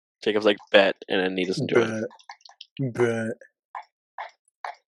Jacob's like, bet, and then he doesn't do it.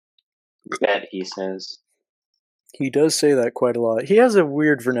 Bet, he says. He does say that quite a lot. He has a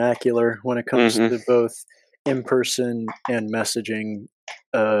weird vernacular when it comes to both in-person and messaging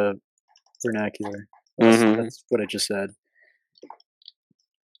vernacular. That's what I just said.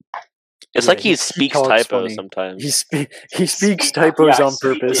 It's like he speaks typos funny. sometimes. He speaks typos on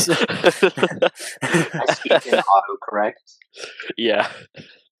purpose. I speak in autocorrect. Yeah.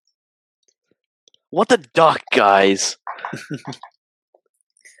 What the duck, guys?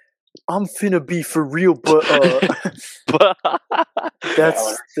 I'm finna be for real, but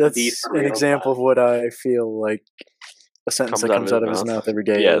that's an example of what I feel like a sentence that comes out of his mouth every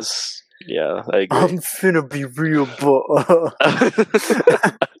day. Yes. Yeah, I agree. I'm finna be real, but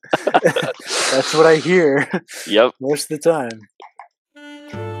that's what I hear. Yep. Most of the time.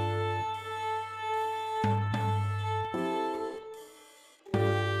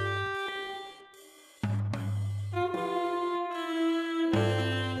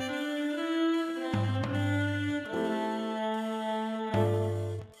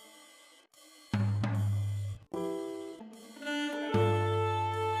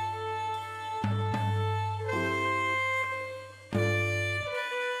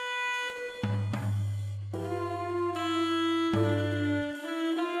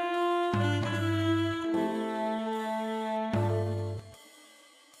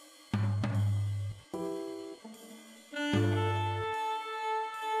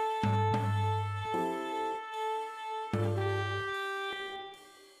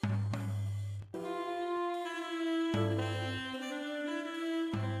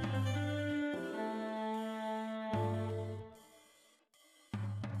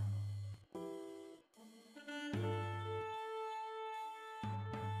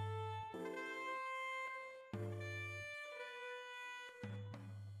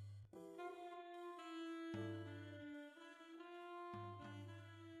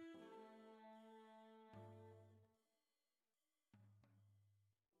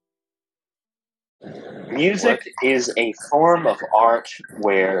 Music is a form of art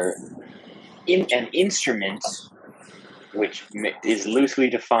where an instrument, which is loosely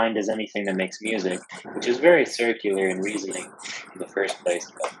defined as anything that makes music, which is very circular in reasoning in the first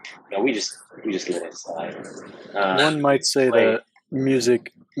place. But we just let it slide. One might say that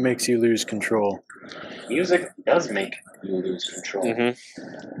music makes you lose control. Music does make you lose control.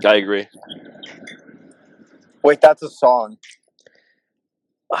 Mm-hmm. I agree. Wait, that's a song.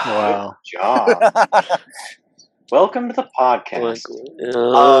 Wow. Good job. Welcome to the podcast.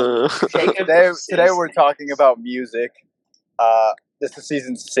 Today we're talking about music. This is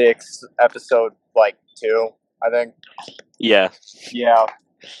season 6, episode 2, I think. Yeah. Yeah.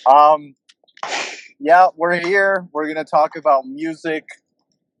 We're here. We're gonna talk about music.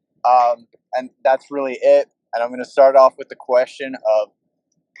 And that's really it. And I'm gonna start off with the question of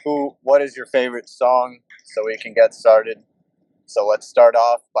what is your favorite song, so we can get started. So let's start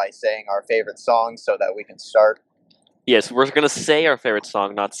off by saying our favorite song so that we can start. Yes, we're gonna say our favorite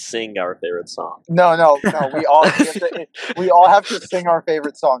song, not sing our favorite song. No. We all have to sing our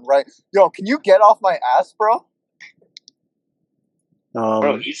favorite song, right? Yo, can you get off my ass, bro?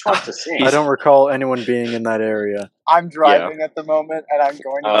 Bro, he just wants to sing. I don't recall anyone being in that area. I'm driving at the moment, and I'm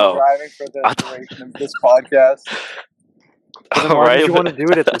going to be driving for the duration of this podcast. Why did you want to do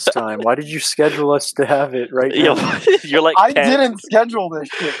it at this time? Why did you schedule us to have it right now? You're like I didn't schedule this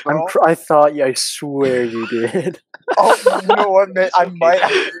shit, bro. I thought I swear you did. Oh, you know what, man? I might.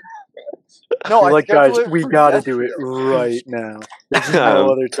 No, you're like, guys, we gotta do it right now. There's no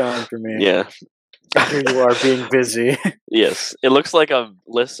other time for me. Yeah. Here you are being busy. Yes, it looks like a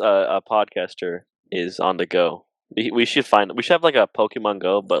podcaster is on the go. We should have like a Pokemon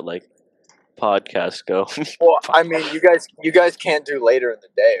Go, but like podcast Go. Well, I mean, you guys can't do later in the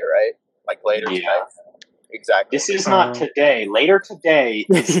day, right? Like later tonight. Exactly. This is not today. Later today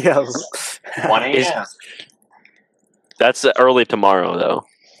is 1 a.m. That's early tomorrow, though.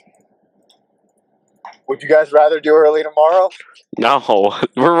 Would you guys rather do early tomorrow? No,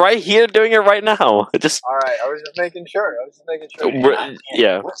 we're right here doing it right now. All right, I was just making sure.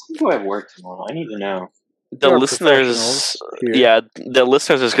 Yeah. What time do I work tomorrow? I need to know. The listeners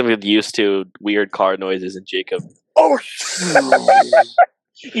is going to get used to weird car noises and Jacob. Oh,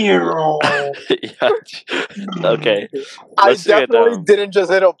 yeah. Okay. I definitely didn't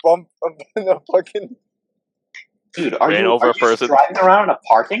just hit a bump in the fucking... Dude, are you just driving around in a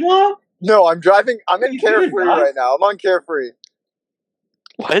parking lot? No, I'm driving. I'm in Carefree right now. I'm on Carefree.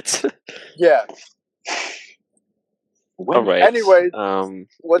 What? Yeah. All right. Anyways,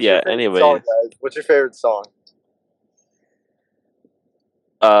 what's your favorite song, guys? What's your favorite song?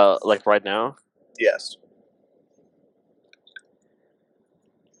 Like right now. Yes.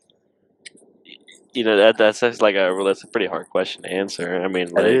 You know that's like that's a pretty hard question to answer. I mean,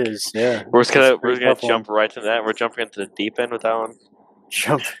 It like is, yeah. we're It's a gonna pretty tough jump one. right to that. We're jumping into the deep end with that one.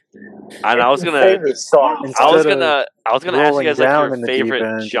 Jump And I was Your gonna favorite song. Instead I was of gonna ask you rolling guys like down your in the deep favorite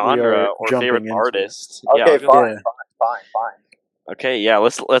end, we genre are or jumping favorite into it. artist. Yeah, I Okay, was gonna, fine. okay, yeah.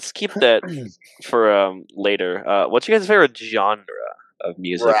 Let's keep that for later. What's your guys' favorite genre of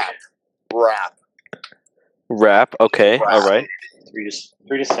music? Rap. Rap. Okay. Rap. All right. 3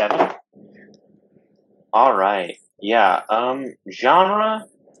 to 7. All right. Yeah. Genre.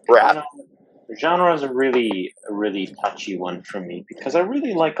 Rap. You know, genre is a really touchy one for me because I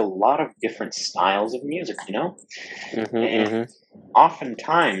really like a lot of different styles of music. And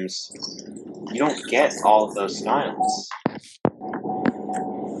oftentimes you don't get all of those styles.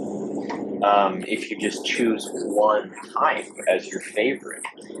 If you just choose one type as your favorite.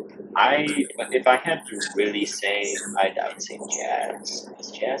 If I had to really say, I would say jazz.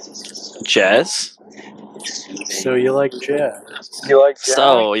 Jazz is just so Jazz. soothing. So you like jazz? You like jazz?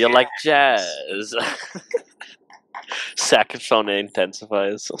 So you like jazz? Saxophone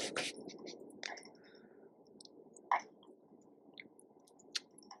intensifies.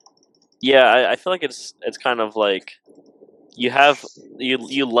 Yeah, I feel like it's kind of like you have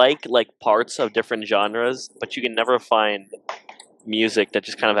you like parts of different genres, but you can never find music that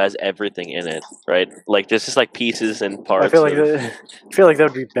just kind of has everything in it, right? Like there's just like pieces and parts. I feel like that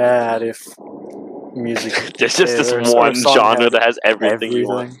would be bad if music. There's just this or a one song genre had that has everything you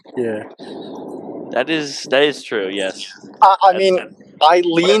want. Yeah. That is true. Yes. I mean, I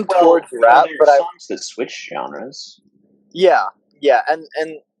lean towards rap, there but are songs that switch genres. yeah, and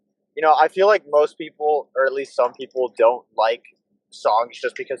I feel like most people, or at least some people, don't like songs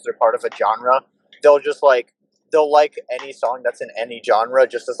just because they're part of a genre. They'll like any song that's in any genre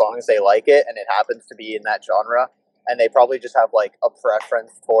just as long as they like it and it happens to be in that genre, and they probably just have like a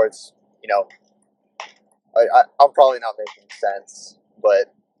preference towards I'm probably not making sense,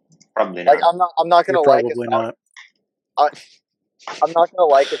 but Probably like not. I'm not gonna You're like a probably song. not. I'm not gonna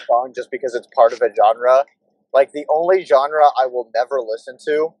like a song just because it's part of a genre. Like the only genre I will never listen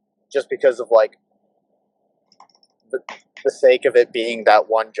to, just because of like the sake of it being that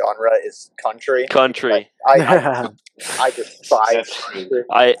one genre, is country. Country. Like, I despise country.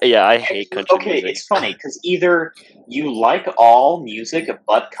 I hate country Okay, music. it's funny because either you like all music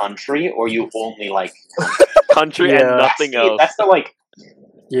but country, or you only like Country and nothing else. That's the like.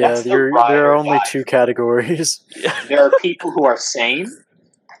 Yeah, That's the there ride are or only die. two categories. There are people who are sane,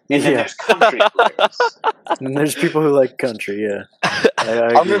 and then Yeah. there's country players. And there's people who like country. Yeah, I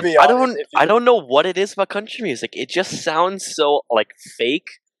I'm gonna agree. be honest. I don't know what it is about country music. It just sounds so like fake.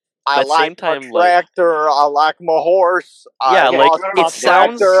 I at the like same time, my tractor. I like my horse. Yeah, I like, lost it my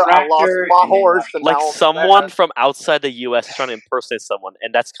sounds- tractor. I lost Tractor, my and then, horse. And like now I'm someone mad. from outside the U.S. is trying to impersonate someone,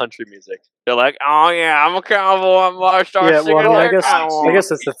 and that's country music. They're like, "Oh yeah, I'm a cowboy. I'm gonna start Yeah, singing well, I mean, like a I cowboy." guess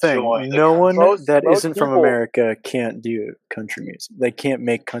that's the thing. Enjoy the No one Most that isn't from people- America can't do country music. They can't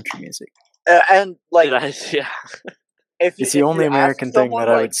make country music. And like, Yeah, if you, It's the if only you ask American thing someone, that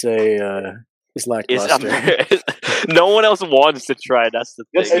I like, would say is it's lackluster. no one else wants to try. That's the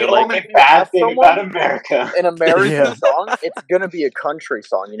That's thing. the They're like, only if you bad ask thing someone- about America. an American Yeah. song, it's gonna be a country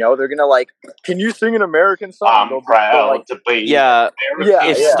song. They're gonna like, can you sing an American song? I'm They'll proud like, to be. yeah. Yeah,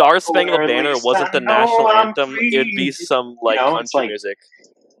 If yeah. Star Spangled Or at Banner least wasn't I the know national I'm anthem, it'd be free. some like You know, country it's like- music.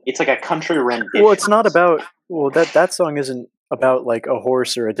 It's like a country rendition. Well, it's not about. Well, that song isn't about like a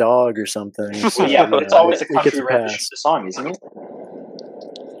horse or a dog or something. So, Yeah, but it's you know, always a it gets country a rendition pass. of the song, isn't it?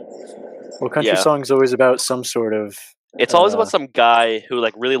 Well, country Yeah. song's always about some sort of It's always uh, about some guy who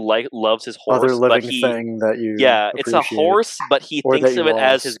like really loves his horse, other living but he thing that you. yeah, it's a appreciate. horse, but he Or thinks that of you it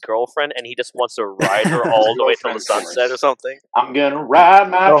as lost. his girlfriend, and he just wants to ride her all the way till the Girlfriend's sunset or horse. something. I'm gonna ride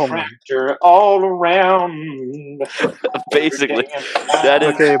my Oh, my. tractor all around. Basically, that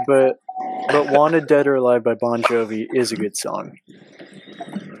is Okay, but "Wanted Dead or Alive" by Bon Jovi is a good song.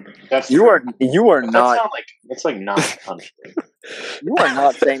 That's you true. are That's not not like it's like not country.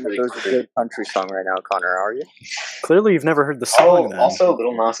 saying that there's a good country song right now, Connor. Are you? Clearly, you've never heard the song. Then. Also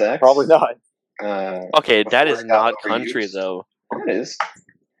Little Nas X. Probably not. okay. That Before is it got not country overused. though. It is.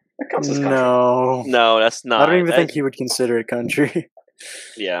 That counts as country. No, No, that's not. I don't even that think is- he would consider it country.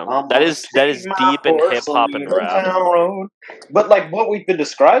 Yeah, I'm that gonna is take my deep in horse hip hop on and the rap. town road. But like what we've been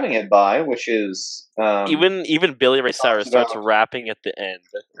describing it by, which is Even Billy Ray Cyrus starts about- rapping at the end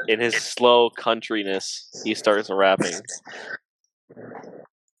in his slow countryness. He starts rapping.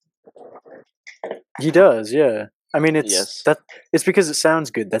 He does, yeah. I mean, it's Yes. It's because it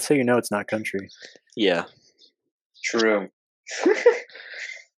sounds good. That's how you know it's not country. Yeah. true.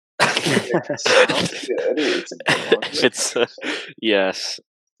 Sounds good. It's a good If it's yes.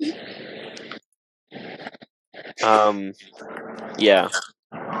 Yeah.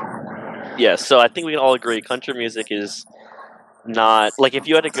 Yeah, so I think we can all agree country music is not like if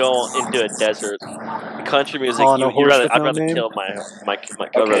you had to go into a desert, country music On a horse with I'd no rather name? kill I'd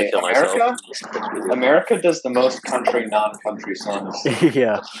rather Okay, kill myself. America does the most country non-country songs.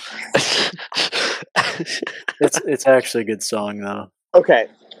 Yeah, it's actually a good song though. Okay,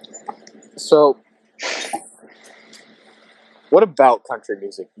 so what about country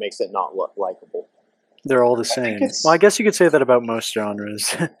music makes it not likable? They're all the I think same. it's- Well, I guess you could say that about most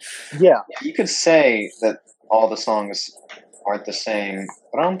genres. Yeah, You could say that all the songs aren't the same,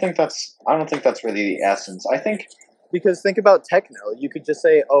 but I don't think that's really the essence. I think because think about techno. You could just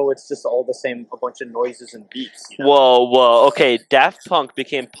say, "Oh, it's just all the same, a bunch of noises and beats." You know? Whoa, okay. Daft Punk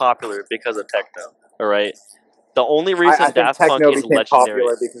became popular because of techno. All right. The only reason I think Daft Punk techno is became legendary.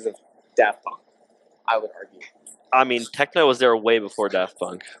 popular because of Daft Punk. I would argue. I mean, techno was there way before Daft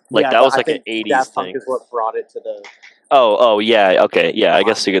Punk. Like Yeah, that but was I like an think '80s Daft thing. Punk is what brought it to the. Oh, yeah, okay, yeah. I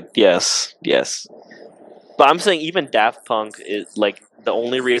guess you could. Yes. But I'm saying even Daft Punk is like the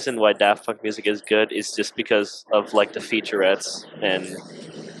only reason why Daft Punk music is good is just because of like the featurettes and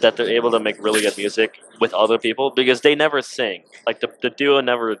that they're able to make really good music with other people because they never sing. Like the duo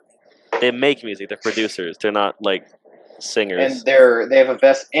never. They make music. They're producers. They're not like singers. and they have a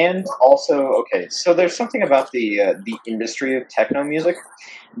best, and also okay. So there's something about the industry of techno music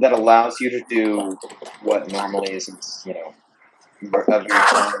that allows you to do what normally isn't, a very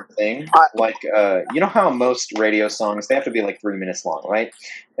common thing. Like you know how most radio songs they have to be like 3 minutes long, right?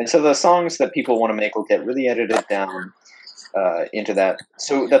 And so the songs that people want to make will get really edited down into that.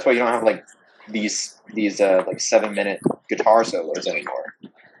 So that's why you don't have like these like 7-minute guitar solos anymore.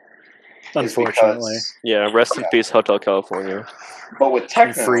 Is Unfortunately, because- Yeah, rest in peace, Hotel California. but with and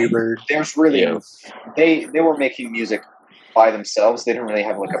techno, Freebird. there's really Yeah. they were making music by themselves. They didn't really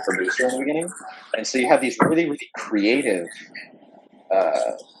have like a producer in the beginning, and so you have these really really creative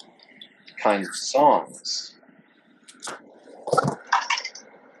kinds of songs.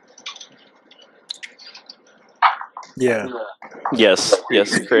 Yeah, Yes, You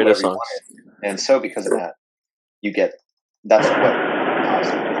can do creative whatever you songs. wanted. And so because of that, you get that's what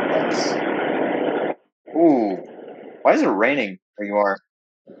does. Ooh, why is it raining where you are?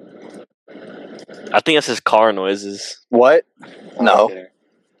 I think it's his car noises. What? I'm No. kidding.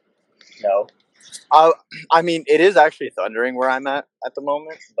 No. I mean, it is actually thundering where I'm at the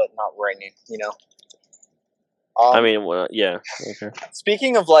moment, but not raining. You know. I mean, well, yeah. Okay.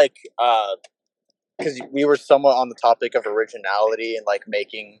 Speaking of like, because we were somewhat on the topic of originality and like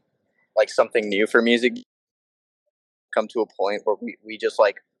making like something new for music, come to a point where we just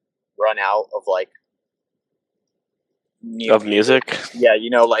like run out of like new Of music. Yeah, you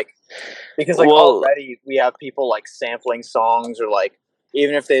know, like because like Well- already we have people like sampling songs or like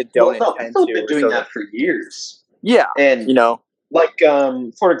even if they don't intend people have to. been or doing so that for years. Yeah, And you know. like,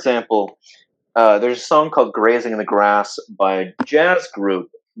 for example, there's a song called "Grazing in the Grass" by a jazz group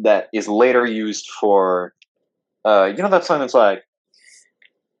that is later used for, you know, that song that's like,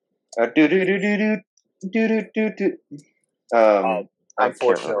 do do do do do do do do. I can't remember.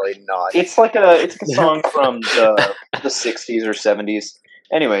 Unfortunately, not. It's like a song from the '60s or '70s.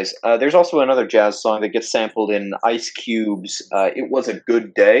 Anyways, there's also another jazz song that gets sampled in Ice Cube's "It Was a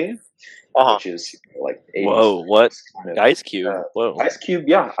Good Day," which is like 80s. Whoa, what? kind of- Ice Cube. Whoa. Ice Cube,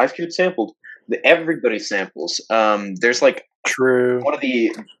 yeah, Ice Cube sampled. Everybody samples. There's like true.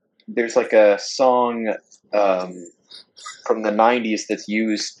 there's like a song from the '90s that's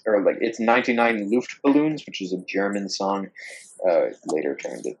used, or like it's 99 Luftballons, which is a German song, later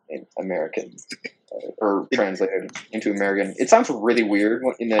turned in American, or translated into American. It sounds really weird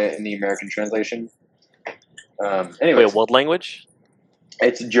in the American translation. Anyway, Wait, what language?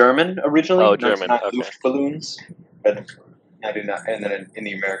 it's German originally. Oh, German, 99 okay. Luftballons. But 99, and then in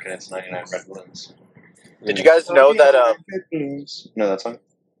the American, it's 99 Red Balloons. Did you guys know that? No, that song.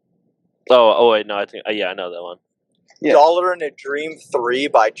 Oh wait, no, I think yeah, I know that one. Yeah. "Dollar in a Dream 3"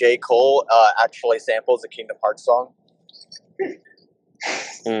 by J. Cole actually samples a Kingdom Hearts song.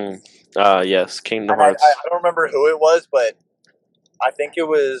 Yes, Kingdom And I Hearts. don't remember who it was, but I think it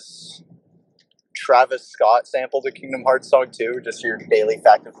was Travis Scott sampled a Kingdom Hearts song too. Just your daily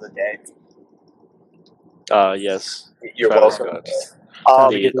fact of the day. Yes. You're Travis welcome. Scott.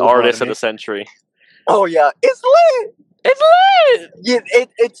 to The get to the artist bottom of the century. Oh yeah, it's lit. It's lit. Yeah,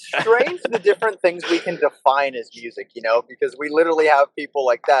 it's strange the different things we can define as music, you know, because we literally have people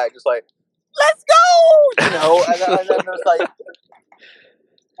like that, just like, let's go, you know, and then there's like,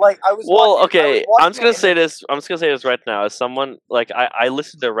 Like I was. Well, watching, okay. I I'm was just gonna watching say this. I'm just gonna say this right now. As someone like I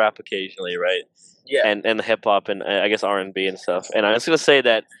listen to rap occasionally, right? Yeah. And hip hop and I guess R&B and stuff. And I'm just gonna say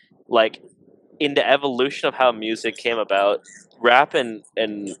that like in the evolution of how music came about, rap and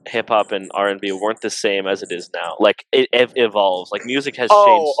hip hop and R&B weren't the same as it is now. Like it evolves. Like music has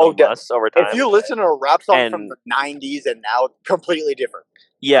changed so much over time. If you listen to a rap song from And- the '90s and now, completely different.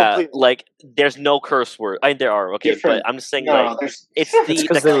 Yeah, completely- like there's no curse word. I mean, there are okay, Different. but I'm just saying No, like there's it's It's the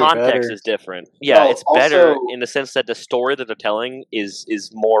 'cause they were context better. is different. Yeah, Well, it's better also- in the sense that the story that they're telling is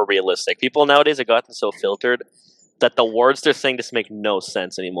more realistic. People nowadays have gotten so filtered that the words they're saying just make no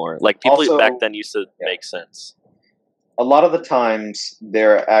sense anymore. Like people Also- back then used to yeah. make sense. a lot of the times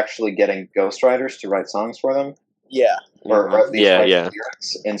they're actually getting ghostwriters to write songs for them, Yeah. or at least Yeah, write yeah. the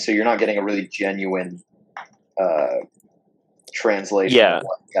lyrics, and so you're not getting a really genuine translation Yeah. of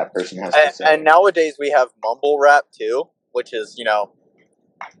what that person has to say. And nowadays we have mumble rap too, which is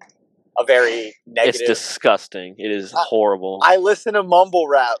a very negative. It's disgusting. It is horrible. I listen to mumble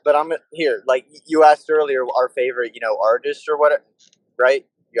rap, but I'm here. Like you asked earlier, our favorite, artist or what, right?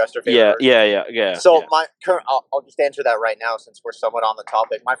 You asked our favorite. yeah, artist. yeah. So yeah. my current, I'll just answer that right now since we're somewhat on the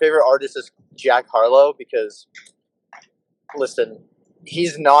topic. My favorite artist is Jack Harlow because, listen,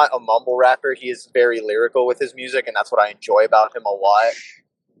 he's not a mumble rapper. He is very lyrical with his music, and that's what I enjoy about him a lot.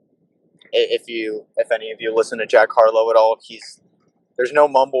 If any of you listen to Jack Harlow at all, there's no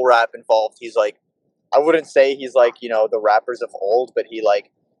mumble rap involved. He's like, I wouldn't say he's like the rappers of old, but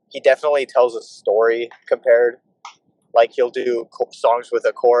he definitely tells a story compared. Like he'll do songs with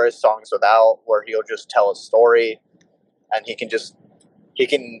a chorus, songs without, where he'll just tell a story, and he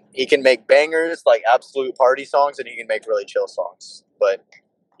can make bangers like absolute party songs, and he can make really chill songs. But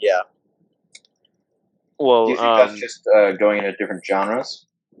yeah, Well, Do you think that's just going into different genres?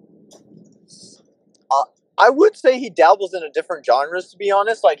 I would say he dabbles in a different genres. To be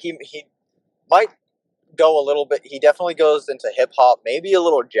honest, like he might go a little bit. He definitely goes into hip hop, maybe a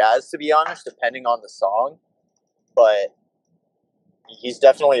little jazz. To be honest, depending on the song. But he's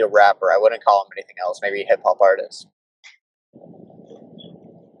definitely a rapper. I wouldn't call him anything else. Maybe a hip hop artist.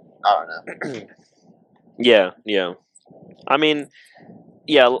 I don't know. yeah. I mean,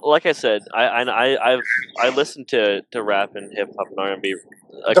 yeah. Like I said, I listen to rap and hip hop and R&B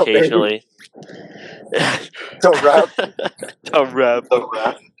occasionally. Don't rap. The rap.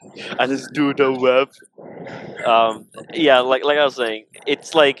 I just do the rap. Yeah, like I was saying,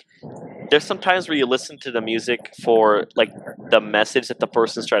 it's like there's some times where you listen to the music for like the message that the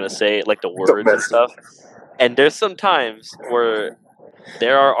person's trying to say, like the words and message. stuff. And there's some times where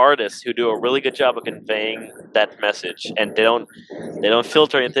there are artists who do a really good job of conveying that message, and they don't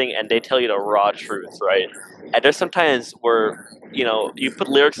filter anything, and they tell you the raw truth, right? And there's sometimes where you put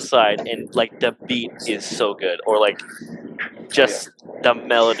lyrics aside, and like the beat is so good, or like just the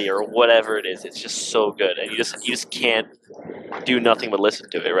melody or whatever it is, it's just so good, and you just can't do nothing but listen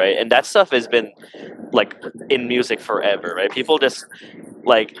to it, right? And that stuff has been like in music forever, right? People just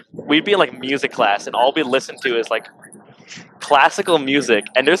like we'd be in like music class, and all we listen to is like classical music,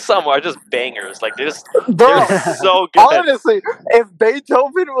 and there's some are just bangers, like they're Bro, so good. honestly, if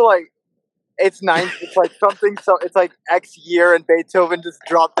Beethoven were like, it's like something, so it's like X year, and Beethoven just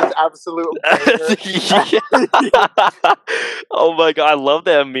dropped this absolute banger. Yeah. Oh my god, I love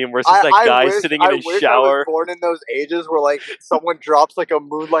that meme where it's just that guy sitting in his I shower. was born in those ages where like someone drops like a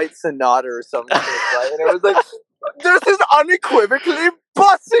Moonlight Sonata or something, right? And it was like, this is unequivocally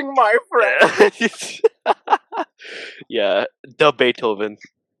busting, my friend. Yeah, the Beethoven.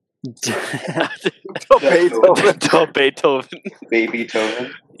 Beethoven. The Beethoven. Baby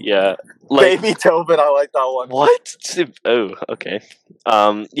Beethoven. Yeah. Like, Baby Tobin, I like that one. what? Oh, okay.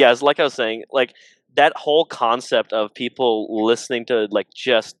 Yeah, it's like I was saying, like that whole concept of people listening to like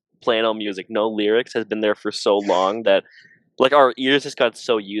just plain old music, no lyrics, has been there for so long that like our ears just got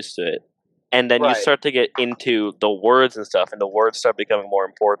so used to it. And then you Right. start to get into the words and stuff, and the words start becoming more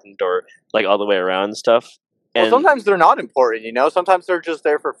important, or like all the way around and stuff. Well, And sometimes they're not important, Sometimes they're just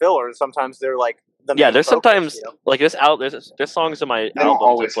there for filler, and sometimes they're like the yeah, main there's focus, sometimes like there's songs in my They don't albums and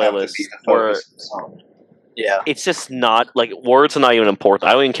always have to playlists be the where focus of the song. Yeah. it's just not like words are not even important.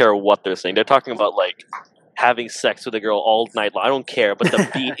 I don't even care what they're saying. They're talking about like having sex with a girl all night long. I don't care, but the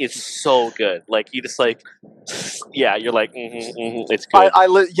beat is so good. Like you just like, yeah, you're like, it's good.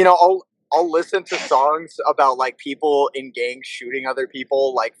 I'll listen to songs about like people in gangs shooting other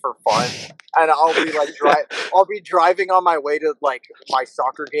people like for fun, and I'll be like I'll be driving on my way to like my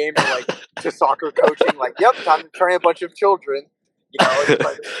soccer game or like to soccer coaching. Like, yep, time to train a bunch of children. It's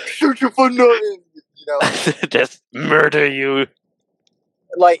like shoot you for nothing. Just murder you.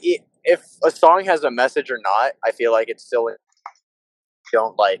 Like if a song has a message or not, I feel like it's still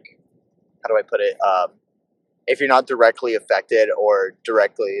don't like, how do I put it? If you're not directly affected or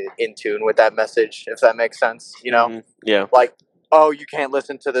directly in tune with that message, if that makes sense, you know? Mhm. Yeah. Like, oh, you can't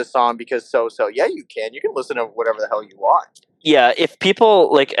listen to this song because so. Yeah, you can. You can listen to whatever the hell you want. Yeah, if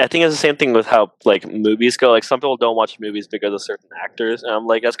people like, I think it's the same thing with how like movies go. Like some people don't watch movies because of certain actors, and I'm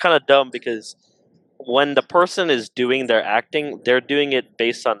like, that's kind of dumb because when the person is doing their acting, they're doing it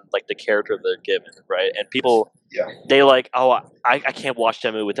based on like the character they're given, right? And people, Yeah. they like, oh, I can't watch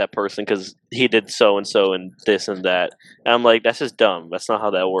that movie with that person because he did so and this and that. And I'm like, that's just dumb. That's not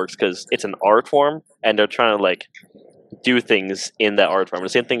how that works because it's an art form, and they're trying to like do things in that art form. The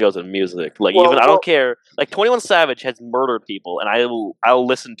same thing goes with music. Like Well, even I well- don't care. Like 21 Savage has murdered people, and I'll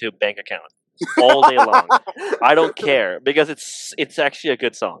listen to Bank Account all day long. I don't care because it's actually a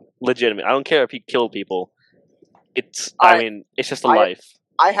good song, legitimate. I don't care if he killed people. I mean, it's just a life.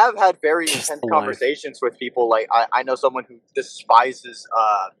 I have had very Just intense life. conversations with people. Like, I know someone who despises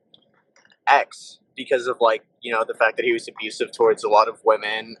X because of, like, you know, the fact that he was abusive towards a lot of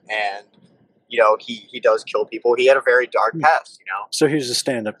women, and, you know, he does kill people. He had a very dark past, you know? So he's a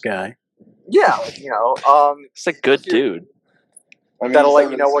stand-up guy. Yeah, like, you know, It's a good dude. I mean, that'll it's let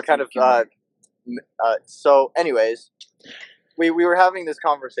not you know what kind of really so anyways, we were having this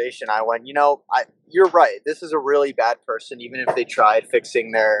conversation. I went, you know, you're right, this is a really bad person, even if they tried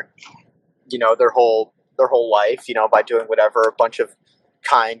fixing their, you know, their whole life, you know, by doing whatever, a bunch of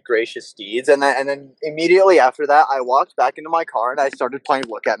kind, gracious deeds. And then immediately after that, I walked back into my car and I started playing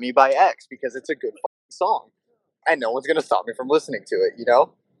Look at Me by X because it's a good fucking song and no one's gonna stop me from listening to it, you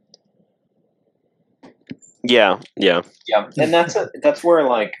know? Yeah. Yeah, and that's where,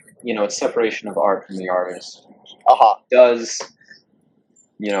 like, you know, it's separation of art from the artist. Does,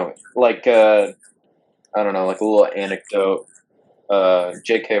 you know, like I don't know, like a little anecdote.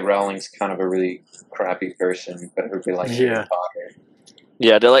 J.K. Rowling's kind of a really crappy person, but her be like Harry Yeah. Potter.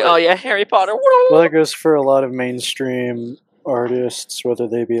 Yeah, they're like, oh yeah, Harry Potter. Well, that goes for a lot of mainstream artists, whether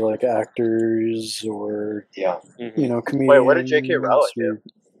they be like actors or Yeah, you know comedians. Wait, what did J.K. Rowling do?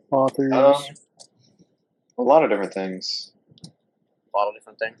 or authors. a lot of different things. A lot of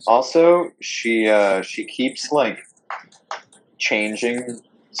different things. Also, she keeps like changing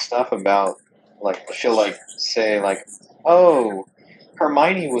stuff about, like, she'll like say like, oh,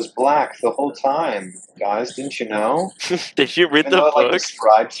 Hermione was black the whole time, guys. Didn't you know? Did you read Even the though it, like, book?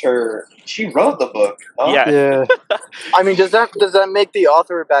 describes her. She wrote the book. Huh? Yeah. Yeah, I mean, does that make the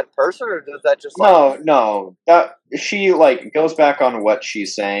author a bad person, or does that just like No. That she like goes back on what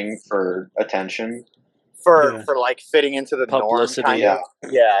she's saying for attention. for like fitting into the Publicity. norm? Kind Yeah.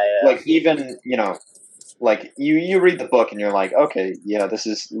 of? Yeah. Like, even, you know, like you read the book and you're like, okay, yeah, this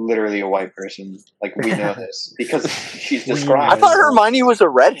is literally a white person. Like, we know this because she's We described. I thought Hermione was a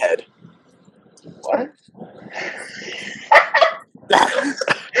redhead. What?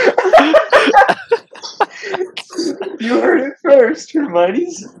 You heard it first.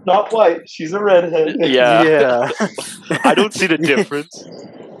 Hermione's not white. She's a redhead. Yeah. yeah, I don't see the difference.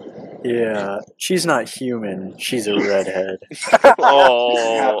 yeah. She's not human. She's a redhead.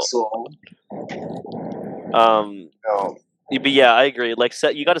 Oh. Absolutely. No. But yeah, I agree. Like,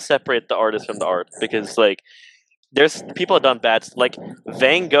 you got to separate the artist from the art because, like, there's people have done bad. Like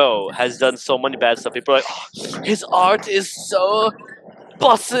Van Gogh has done so many bad stuff. People are like, oh, his art is so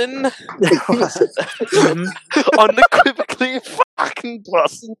bussin', Mhm. unequivocally fucking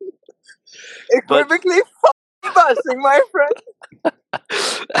bussin'. Equivocally fucking busting, my friend.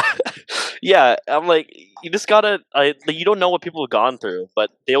 Yeah, I'm like, you just gotta. You don't know what people have gone through, but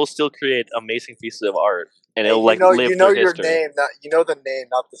they will still create amazing pieces of art, and it'll like live you know through your history. name, not you know the name,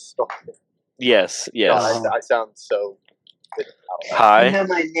 not the story. Yes, yes. God, I sound so. Hi. know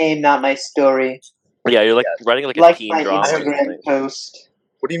my name, not my story. Yeah, you're like Yes. writing like a teen drama. Or Instagram something. post.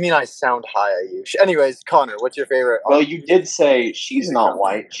 What do you mean I sound high at you? Anyways, Connor, what's your favorite? Well, you did say she's not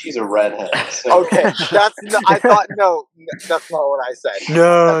white. She's a redhead. So. Okay, I thought no, that's not what I said.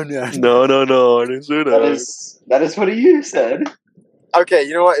 No. No, I didn't say That is what you said. Okay,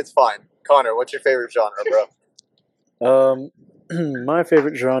 you know what? It's fine. Connor, what's your favorite genre, bro? My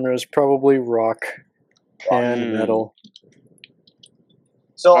favorite genre is probably rock and Mm. metal.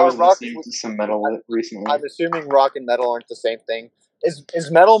 So I was rock. listening to some metal recently. I'm assuming rock and metal aren't the same thing. Is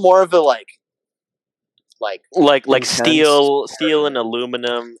metal more of a like Like Intense. steel and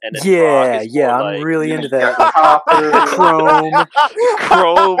aluminum and then rock Yeah, is more I'm like really into that. Like, Copper. chrome.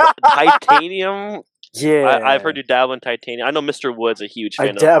 chrome, titanium. Yeah, I've heard you dabble in titanium. I know Mr. Wood's a huge I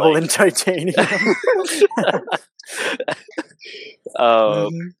fan dabble of in titanium.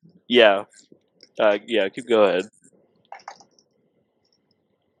 Mhm. yeah. Yeah, keep go ahead.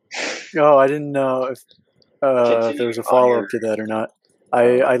 Oh, I didn't know if there was a Continue on follow your- up to that or not.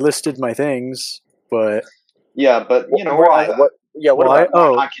 I listed my things, but Yeah, but you know why? What? Yeah. What well,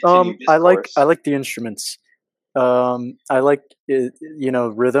 about? why continue I discourse? like the instruments. I like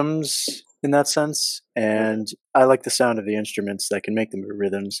rhythms in that sense, and I like the sound of the instruments that can make them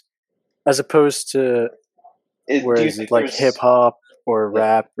rhythms, as opposed to Do you whereas think like there's? hip hop or Yeah.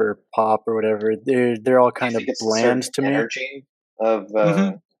 rap or pop or whatever, they're all Do you kind of think it's a bland certain to me. energy of?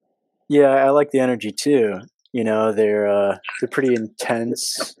 Mhm. Yeah, I like the energy too. You know, they're pretty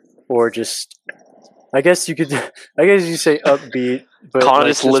intense, or just I guess you could I guess you say upbeat, but Connor like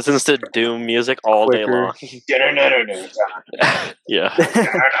just listens to doom music all day quicker. long. Yeah,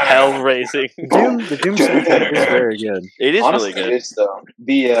 the hell raising. Doom soundtrack is very good. It is Honestly, really it good. is though.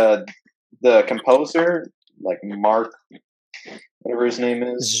 The composer, like Mark, whatever his name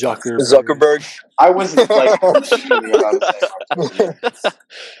is. Zuckerberg. I was like legitimately about to say Mark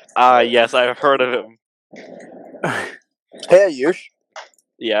Zuckerberg. Yes, I've heard of him. Hey, Ayush.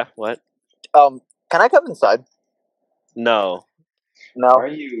 Yeah, what? Can I come inside? No. No. Are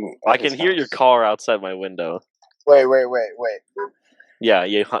you? I at his can hear your house? car outside my window. Wait. Yeah,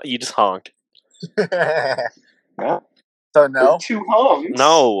 you just honked. Yeah. So no. Two honks.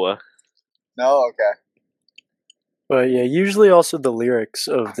 No. No. Okay. But yeah, usually also the lyrics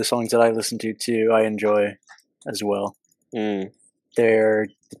of the songs that I listen to too, I enjoy as well. Mm. They're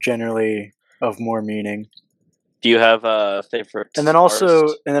generally of more meaning. Do you have a favorite? And then also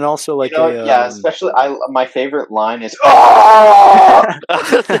like yeah, especially my favorite line is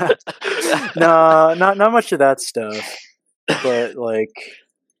no, not much of that stuff, but like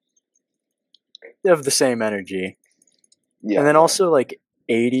they have the same energy. yeah, And then also like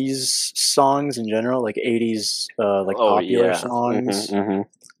 80s songs in general, like 80s like popular songs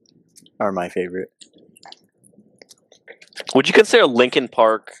are my favorite. Would you consider Linkin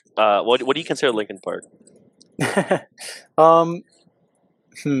Park? What do you consider Linkin Park? Well,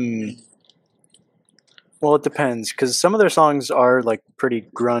 it depends, because some of their songs are like pretty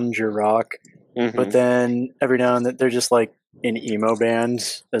grunge or rock, but then every now and then they're just like an emo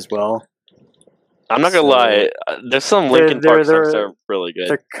band as well. I'm not gonna lie, there's some Linkin Park songs that are really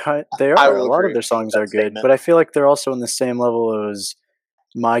good. They are. A lot of their songs are good, but I feel like they're also on the same level as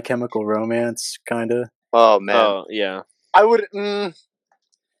My Chemical Romance, kind of. Oh man. Oh yeah. I would. In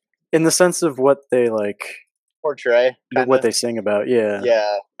the sense of what they like portray, what they sing about. Yeah.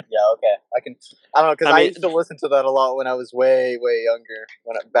 Yeah. Okay. I don't know, because I used to listen to that a lot when I was way younger.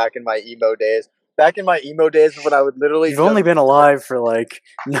 Back in my emo days. Back in my emo days, when I would literally. You've only been alive for like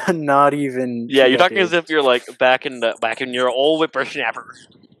not even. Yeah, you're talking as if you're like back in your old whippersnapper.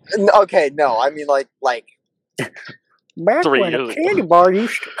 Okay, no, I mean like. Back when a candy bar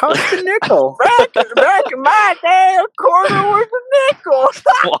used to cost a nickel. back in my day, a quarter was a nickel.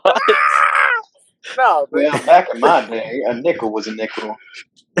 What? No, well, back in my day, a nickel was a nickel.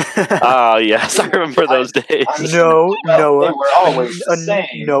 Oh yes, I remember those days. No, Noah. They were always the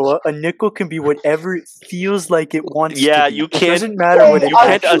same. Noah, a nickel can be whatever it feels like it wants to be. You can't. It doesn't matter what it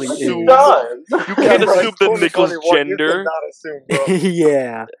actually is. You can't assume the nickel's gender.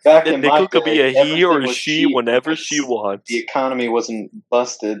 Yeah. Back the in nickel my could be day, a he or a was she cheap whenever because she wants. The economy wasn't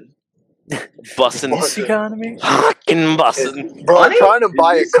busted. Bussin'. This economy? Fucking bussin'. Bro, I'm trying to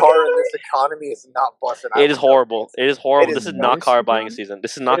buy a car in this economy. It's not busting. It is horrible. It is horrible. This is not nice car buying season.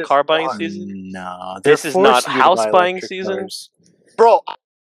 This is not car buying season. No. This is not house buying season. Cars. Bro, I'm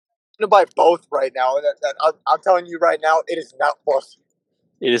going to buy both right now. I'm telling you right now, it is not busting.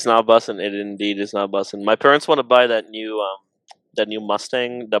 It is not bussin'. It indeed is not bussin'. My parents want to buy that new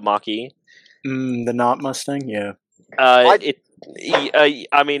Mustang, the Mach-E. The not Mustang, yeah. I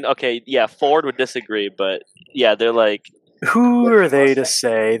mean, okay, yeah, Ford would disagree, but yeah, they're like. Who are they to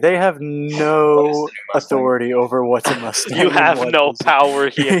say? They have no authority over what's a Mustang. You have no power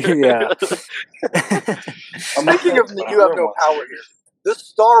here. Yeah. Speaking of you have no power here, the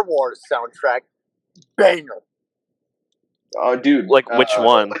Star Wars soundtrack, banger. Oh, dude! Like which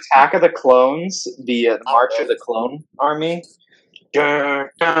one? Attack of the Clones, the March of the Clone Army. Dun,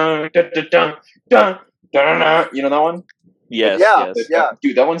 dun, dun, dun, dun, dun, dun, you know that one? Yes. Yeah.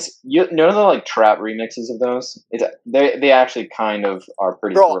 Dude, that one's the like trap remixes of those. They actually kind of are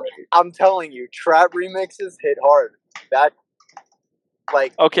pretty great. I'm telling you, trap remixes hit hard. That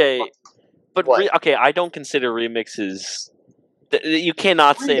like okay, but okay, I don't consider remixes. You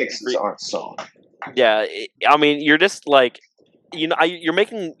cannot say remixes aren't songs. Yeah, I mean, you're just like,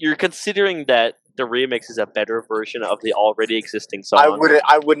 you're considering that the remix is a better version of the already existing song. I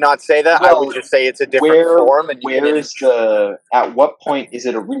would not say that. Well, I would just say it's a different form. And at what point is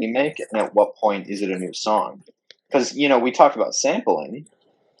it a remake, and at what point is it a new song? Because we talked about sampling.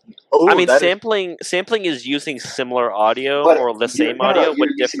 Ooh, I mean, that is- sampling is using similar audio But or the same no, audio you're with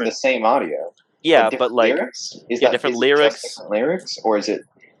using the different. same audio. Yeah, But but different like lyrics? Is yeah, that different is it lyrics. just different lyrics, or is it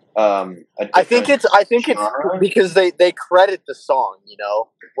a I think different it's genre? because they credit the song, you know,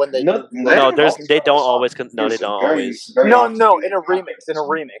 when they No, do. No, there's they don't always. No, they There's don't very- always. very No, often no, they in a copy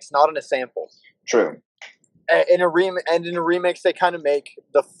remix, not in a sample. True. In a remix, they kind of make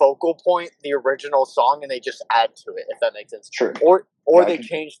the focal point the original song, and they just add to it. If that makes sense. True. Or Yeah, I they can-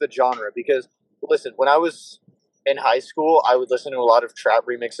 change the genre because listen, when I was in high school, I would listen to a lot of trap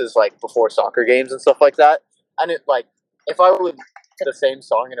remixes like before soccer games and stuff like that. And it like if I would get the same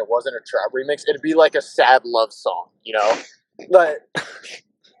song and it wasn't a trap remix, it'd be like a sad love song, you know. But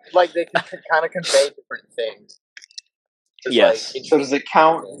like they can kind of convey different things. It's Yes. Like, So does it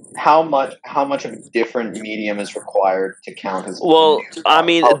count? How much of a different medium is required to count as? Well, a new I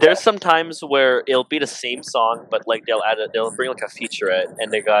mean, song? there's some times where it'll be the same song, but like they'll bring like a featurette,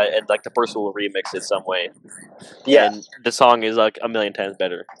 and like the person will remix it some way, yeah. and the song is like a million times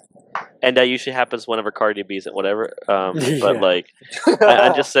better. And that usually happens whenever Cardi B's and whatever. But Yeah. like,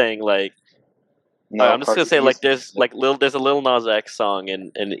 I'm just saying, like, No, I'm just gonna Cardi say, B like, is- there's a Lil Nas X song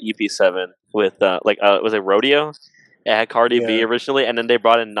in EP7 with was it Rodeo? It had Cardi B Yeah. originally, and then they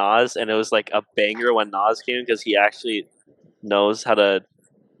brought in Nas, and it was like a banger when Nas came because he actually knows how to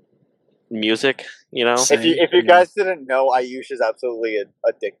music, you know. Same. If you Yeah. guys didn't know, Ayush is absolutely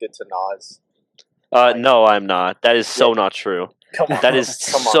addicted to Nas. No, I'm not. That is so not true. Come on, That is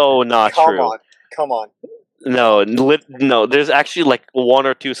come on. so not Come true. on, come on. No. There's actually like one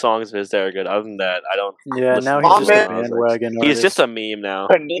or two songs of his that are good. Other than that, I don't. Yeah, listen now to he's Lil just a Nas X. bandwagon He's artist. just a meme now.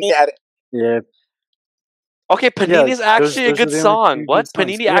 Panini had Yeah, Okay, Panini is those- actually a those are good the only song. two What? good songs.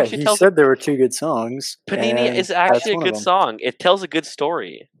 Panini Yeah, actually he tells. said there were two good songs. Panini and is that's actually a one of good them. song. It tells a good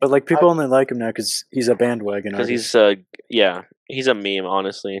story But like people only like him now because he's a bandwagon because artist. he's a meme.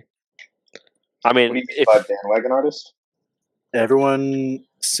 Honestly, I mean, What do you mean if by bandwagon artist? Everyone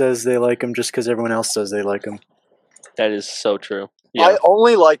says they like him just because everyone else says they like him. that is so true. I Yeah,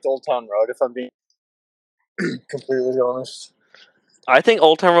 only liked Old Town Road, if I'm being completely honest. I think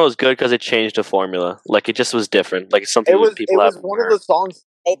Old Town Road was good because it changed the formula. Like it just was different. Like it's something It was people have. one of the songs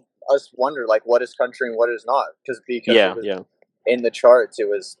that made us wonder like what is country and what is not because Yeah, it was yeah, in the charts. It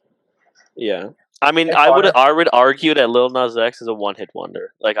was yeah. I mean, Hey, I would Connor. argue that Lil Nas X is a one hit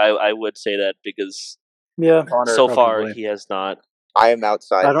wonder. Like I would say that because Yeah, Connor, so far probably. he has not. I am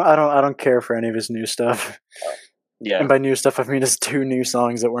outside. I don't care for any of his new stuff. Yeah, And by new stuff, I mean his two new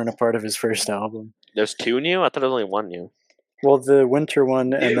songs that weren't a part of his first album. there's two new. I thought there was only one new. Well, the winter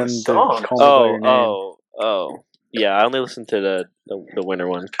one and New then the songs. Call Me by Your Name. Oh. Yeah, I only listened to the winter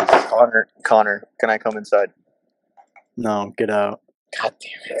one. 'Cause- Connor, can I come inside? No, get out. God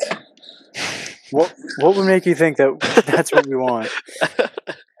damn it! What would make you think that that's what we want?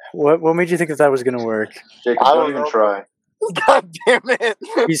 What made you think that was gonna work? Jacob, I don't don't even know. try. God damn it!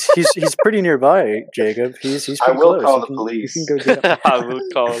 He's pretty nearby, Jacob. He's I pretty will close. call You the can- police. You can go get him. I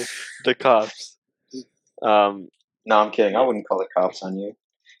would call the cops. No, I'm kidding. I wouldn't call the cops on you.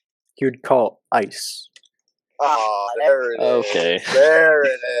 He would call ICE. Oh, there it is. Okay. There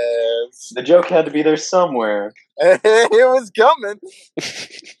it is. The joke had to be there somewhere. It was coming.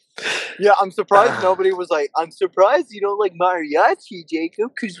 Yeah, I'm surprised nobody was like, I'm surprised you don't like mariachi,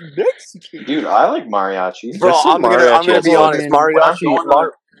 Jacob, because you're Mexican. Dude, I like mariachi. Bro, There's some I'm gonna mariachi be as well. honest. I mean,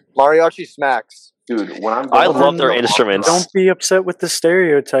 Mariachi smacks. Dude, when I'm I going love on their the- instruments. Don't be upset with the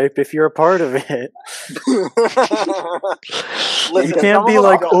stereotype if you're a part of it. Listen, You can't some be of them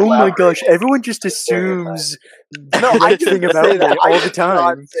like, don't oh my elaborate gosh, everyone just the stereotype. assumes No, the I right didn't thing about say me that. all I the did not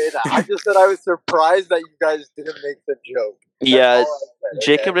time. say that. I just said I was surprised that you guys didn't make the joke. That's Yeah, all I said,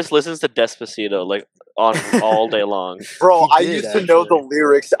 Jacob okay? just listens to Despacito like on all day long. Bro, He I did, used to know the actually.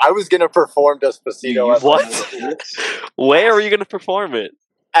 lyrics. I was gonna perform You Despacito used to What? know the lyrics? Where are you gonna perform it?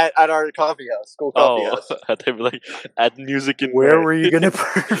 at our coffee house, school coffee Oh, house. they were like at music in Where May. were you gonna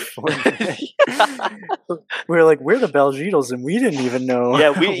perform? We were like, we're the Belgitos, and we didn't even know.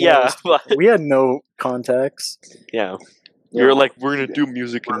 Yeah, what yeah, was- we had no contacts. yeah. Yeah. You're like, we're gonna do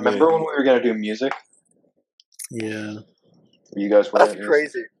music in May. Remember when we were gonna do music? Yeah. You guys were. That's at music?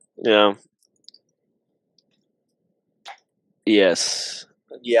 crazy. Yeah. Yes.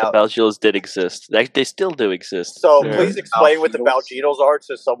 Yeah. The Belgios did exist. They still do exist. So Yeah. please explain what the Baljitos? Baljitos are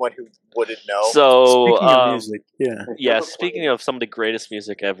to someone who wouldn't know. So, Speaking of music, yeah. yeah, speaking of some of the greatest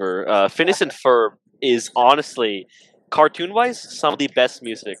music ever, Phineas and Ferb is honestly, cartoon-wise, some of the best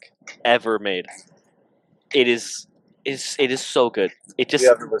music ever made. It is so good. It just you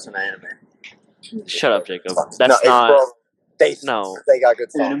have to listen to anime. shut up, Jacob. No, That's it's- not. bro, they no. they got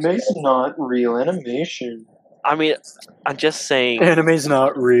good songs. Animation, not real animation. I mean, I'm just saying. Anime's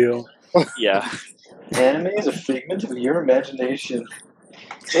not real. Yeah. Anime is a figment of your imagination.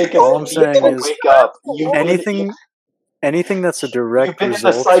 Jacob, All I'm you saying need to is wake up. anything that's a direct You've been in the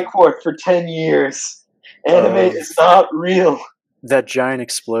result. psych ward for 10 years. Anime is not real. That giant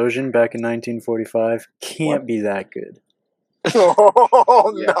explosion back in 1945 can't be that good.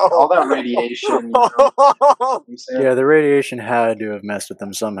 Oh Yeah, all that radiation. Yeah, the radiation had to have messed with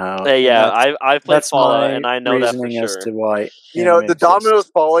them somehow. Yeah, and I've played that's Fallout, my and I know that for reasoning as sure. to why. You know, anime the exists. dominoes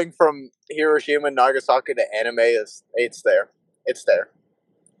falling from Hiroshima and Nagasaki to anime it's there. It's there.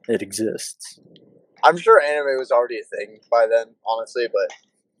 It exists. I'm sure anime was already a thing by then, honestly, but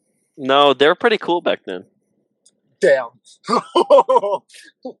No, they were pretty cool back then. damn.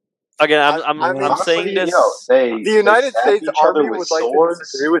 Again, I mean, I'm saying this. The United States Army would like swords. to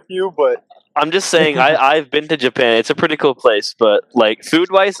disagree with you, but I'm just saying I've been to Japan. It's a pretty cool place, but like food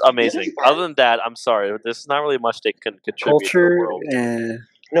wise, amazing. Other than that, I'm sorry, there's not really much they can contribute to the Culture, world.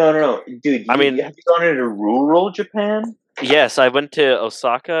 No, dude. I mean- have you gone into rural Japan? Yes, I went to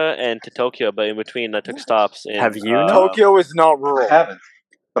Osaka and to Tokyo, but in between I took stops in. Have you not? Tokyo is not I rural. haven't,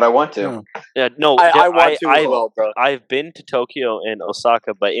 but I want to. No. Yeah, no, I want to as well, bro. I've been to Tokyo and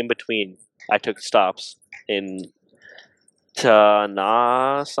Osaka, but in between I took stops in I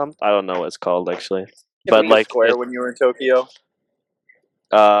don't know what it's called actually. But like, Square when you were in Tokyo. is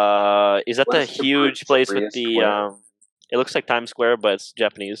that What the is the huge place with Sabriya the Square? It looks like Times Square, but it's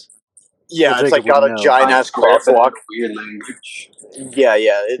Japanese. Yeah, Well, it's like Jacob got would a know. giant ass crosswalk. Weird language. Yeah.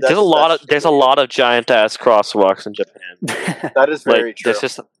 There's a lot of giant ass crosswalks in Japan. That is very Like, true. there's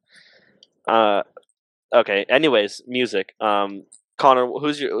just okay. Anyways, music. Connor,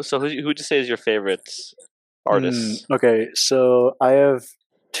 who'd you say is your favorite artist? Okay, so I have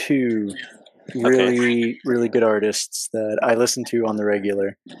two really good artists that I listen to on the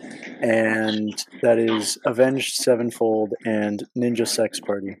regular, and that is Avenged Sevenfold and Ninja Sex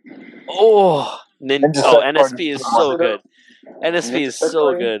Party. Oh, Sex Party. NSP is so good. NSP is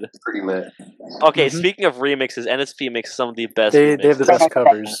so good. Pretty lit. Okay, Mhm. speaking of remixes, NSP makes some of the best. They have the remixes. best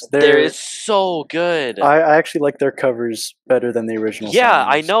covers. They're so good. I actually like their covers better than the original. Yeah,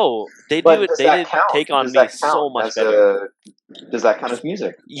 songs. I know. They But do. does They that did count? Take on Does Me that so count much as better. Does that count as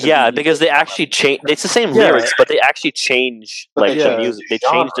music? Yeah, because they actually change. It's the same Yeah. lyrics, but they actually change But like they the change music. the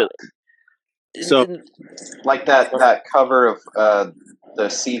They changed it. So- Like that cover of the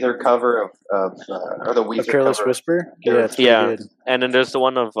Seether cover of or the A Weezer Careless cover. Whisper. Yeah, it's pretty Yeah. good. And then there's the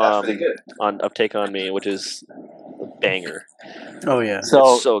one of That's really good. of Take on Me, which is banger. Oh yeah.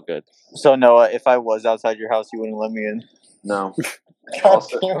 So, It's so good. so Noah, if I was outside your house, you wouldn't let me in. No. God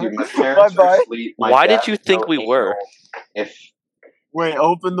Also, damn dude, it. my parents Bye-bye. are asleep. My Why did dad you is think no we were? 8-year-old. If Wait,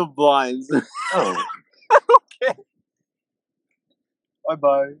 open the blinds. oh,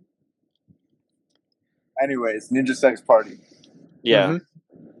 Bye. Anyways, Ninja Sex Party. Yeah. Mhm.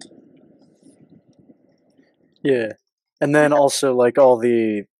 Yeah, and then also like all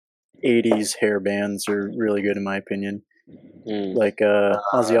the '80s hair bands are really good in my opinion. Mm. Like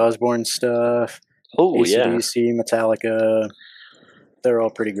Ozzy Osbourne stuff, Oh yeah. AC/DC, Metallica. They're all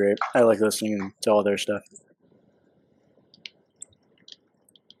pretty great. I like listening to all their stuff.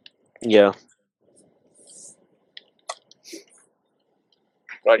 Yeah.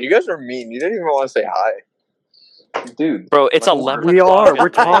 God, you guys are mean. You didn't even want to say hi. dude, Bro, it's Like, 11 We o'clock are. at We're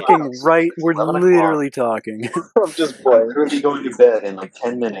night. talking right. We're 11 o'clock. literally talking. I'm just I'm playing. literally going to bed in like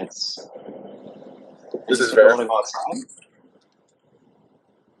 10 minutes. This You is still fair. wanna go outside?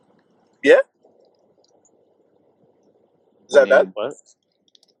 Is that bad? What?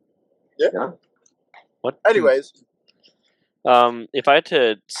 Yeah. What? Anyways, If I had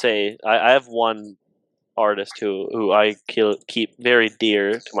to say, I have one artist who I keep very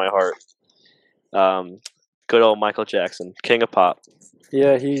dear to my heart. Good old Michael Jackson, King of Pop.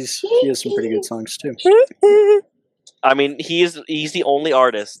 Yeah, he has some pretty good songs too. I mean, he's the only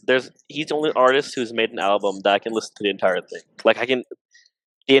artist. He's the only artist who's made an album that I can listen to the entire thing. Like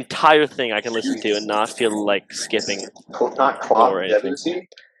the entire thing I can listen to and not feel like skipping. Not Claude Or anything. Debussy?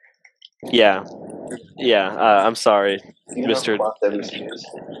 Yeah, I'm sorry. You know Mr. who Claude Debussy is?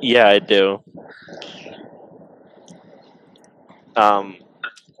 Yeah, I do.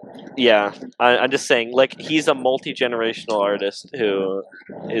 Yeah, I'm just saying, like, he's a multi-generational artist who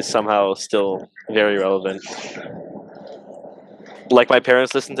is somehow still very relevant. Like, my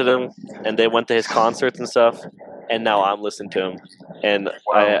parents listened to him, and they went to his concerts and stuff, and now I'm listening to him, and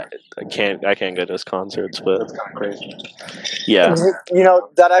I can't go to his concerts, but That's kind of crazy. yeah. you know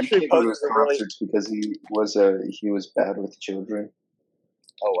that You actually can't go to his poses a really. concerts because he was bad with children.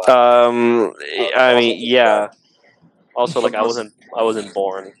 Oh wow. I mean, yeah. Also, like, I wasn't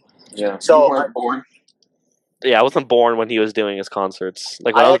born. Yeah. So- you weren't born. I wasn't born when he was doing his concerts.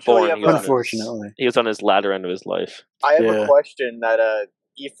 Like when I I was actually born, have he was, Unfortunately. he was on his latter end of his life. I have Yeah. a question that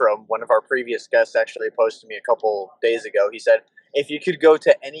Ephraim, one of our previous guests, actually posed to me a couple days ago. He said, if you could go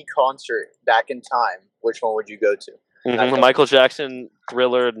to any concert back in time, which one would you go to? Mhm. Michael Jackson,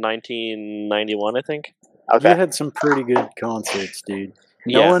 Thriller, 1991, I think. He had some pretty good concerts, dude.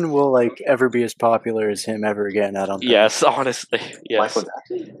 No Yeah. one will like ever be as popular as him ever again. I don't think. Yes, honestly, yes. Michael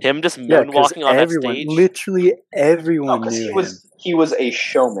Jackson. Him just Yeah, because moonwalking on that everyone, stage. literally everyone Because knew he was a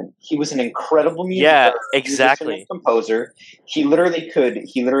showman. He was an incredible Yeah, musician exactly. and composer. He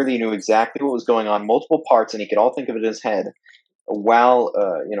literally knew exactly what was going on, multiple parts, and he could all think of it in his head while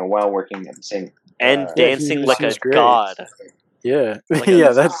while working at the same. And Yeah, dancing he like was a great. god. him. Yeah, Like a- yeah,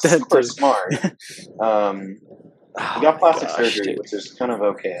 that super too. smart. Oh He got my plastic gosh, surgery, dude. which is kind of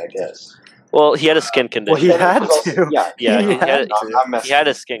okay, I guess. Well, he had a skin Well, condition. he had But also- to. yeah, Yeah, he he had had- to. I'm messing He had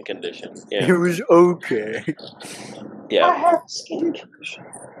a with skin condition. Yeah, It was okay. you. yeah. I have skin condition.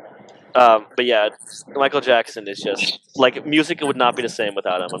 But yeah, Michael Jackson is just like music would not be the same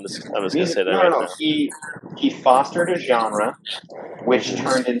without him. I'm just gonna say that right now. He fostered a genre, which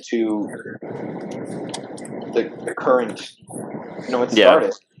turned into the current. No, it Yeah.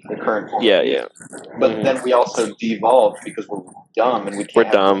 started the current. form of Yeah, music. yeah. But Mhm. then we also devolved because we're dumb and we can't. We're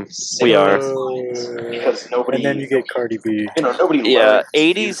have dumb. simple We are. lines because nobody. And then you get Cardi B. Nobody. Yeah, learns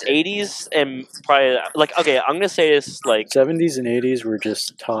 80s, music. 80s, and probably like okay. I'm gonna say this like 70s and 80s were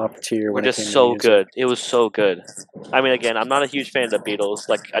just top tier. were when it just came to so music. good. It was so good. I mean, again, I'm not a huge fan of the Beatles.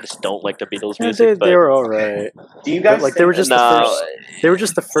 Like, I just don't like the Beatles Yeah, music. they were all right. Do you guys But like they were think just the no, first. They were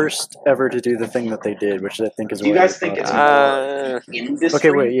just the first ever to do the thing that they did, which I think is Do you why guys they're think it's popular. industry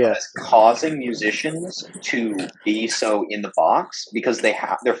Okay, wait, yeah. that's causing musicians to be so in the box because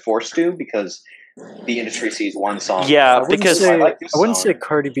they're forced to because the industry sees one song. Yeah, I wouldn't because- say I like this I wouldn't song. say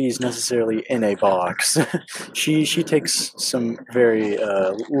Cardi B is necessarily in a box. she takes some very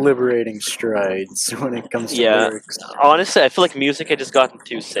liberating strides when it comes to Yeah. lyrics. honestly, I feel like music had just gotten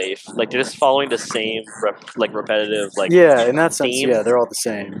too safe. Like they're just following the same repetitive like Yeah, in that sense, theme. yeah, they're all the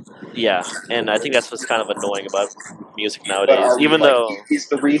same. Yeah, and I think that's what's kind of annoying about music But nowadays. are we, Even like, though is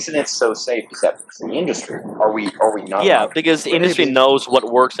the reason it's so safe is that it's the industry? Are we not? yeah, allowed- because the industry knows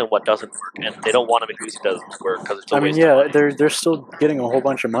what works and what doesn't work, and they don't want to make music that doesn't work because it's a I mean, waste of yeah, money. they're still getting a whole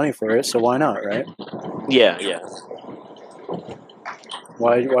bunch of money for it, so why not, right? Yeah, yeah.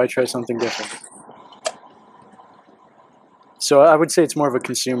 Why try something different? So I would say it's more of a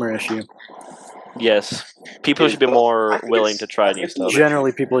consumer issue. Yes, people should be more I think willing it's- to try I new think stuff.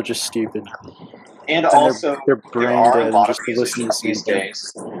 Generally, people are just stupid. And And also, they're there brain are a dead and lot of just listen to the musicians same these thing.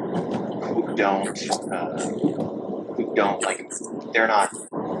 days who don't like. They're not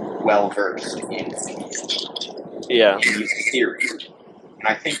well versed in Yeah, music theory. And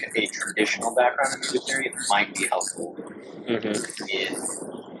I think a traditional background in music theory might be helpful hmm in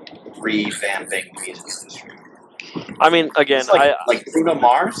revamping the music industry. I mean, again, It's like Bruno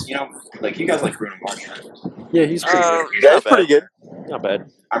Mars, like you guys like Bruno Mars, right? Yeah, he's pretty good. he's Yeah, not it's pretty bad. good. Not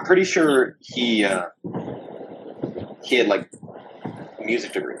bad. I'm pretty sure he had like a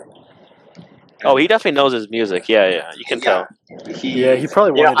music degree. Oh, he definitely knows his music. Yeah, yeah, you can tell. Yeah, he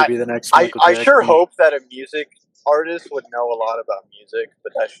probably You know, wanted to be the next I Michael sure Jackson. hope that a music artist would know a lot about music,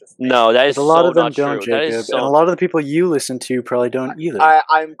 but that's just me. No, that is But a lot so of them not don't, true. That Jacob. is so And a lot of the people you listen to probably don't either.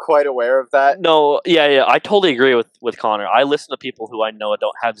 I'm quite aware of that. No, yeah, I totally agree with Connor. I listen to people who I know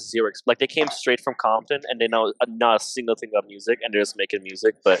don't have zero, like they came straight from Compton and they know not a single thing about music and they're just making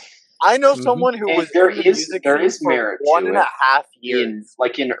music. But I know Mhm. someone who And was there in the is- music there scene is for merit to 1.5 years.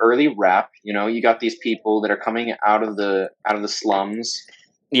 in early rap, you got these people that are coming out of the slums.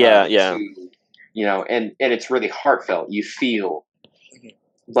 yeah, And it's really heartfelt. You feel,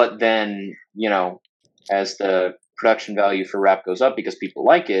 but then as the production value for rap goes up because people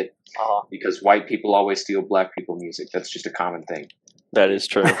like it, because white people always steal black people music. That's just a common thing. that is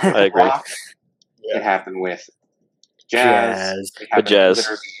true. I agree. Rock, Yeah. It happened with jazz. It happened jazz. with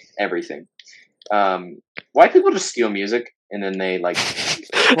literally everything. White people just steal music and then they like.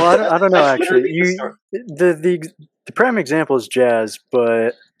 Well, I don't know That's actually. literally the story. The prime example is jazz,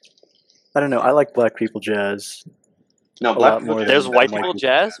 but I don't know. I like black people jazz. No, a black lot people. more There's than white white people people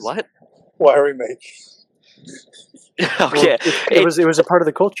jazz. What? Why are we making? Okay, Well, it was a part of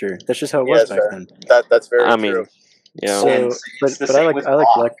the culture. That's just how it was Yeah, back fair. then. That's very I true. mean, yeah. So- And but- it's the but I same like- with I like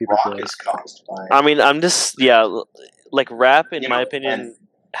rock. black people Rock jazz. is caused by. I mean, I'm just like rap in my opinion and-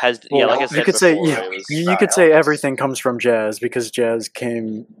 has Well, like I said you could say before, it was, you could say everything comes from jazz because jazz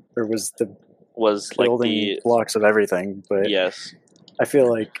came or was the was like building the blocks of everything. But yes. I feel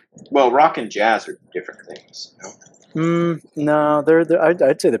like Well, rock and jazz are different things. no,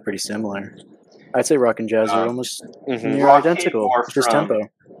 I'd say they're pretty similar. I'd say rock and jazz are Um, almost Mhm. near rock came identical, more just from- tempo.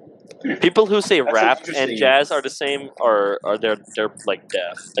 People who say That's an rap interesting- and jazz are the same, or they're like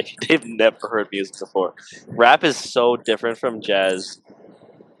deaf. Like they've never heard music before. Rap is so different from jazz.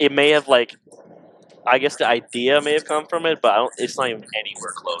 It may have like, I guess the idea may have come from it, but it's not even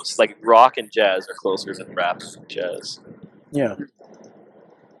anywhere close. Like rock and jazz are closer than rap and jazz. Yeah,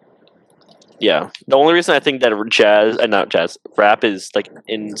 Yeah, the only reason I think that not jazz, rap is like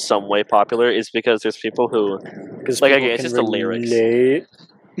in some way popular is because there's people who, because Like, people okay, it's can just the lyrics. relate.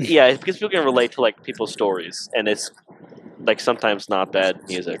 yeah, it's because people can relate to like people's stories, and it's like sometimes not bad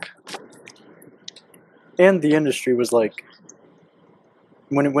music. And the industry was like,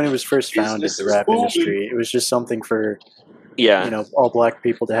 when it was first Is founded, this the rap moving? industry, it was just something for Yeah, all black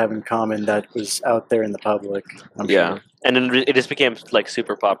people to have in common that was out there in the public. I'm yeah, sure. and then it just became like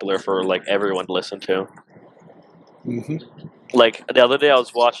super popular for like everyone to listen to. Hmm. Like the other day, I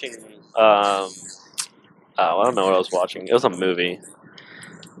was watching. I don't know what I was watching. It was a movie.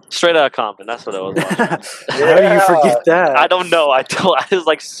 Straight Outta Compton. That's what I was watching. How do you forget that? I don't know. I was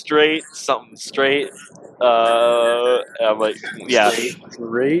like straight something straight. I'm like yeah,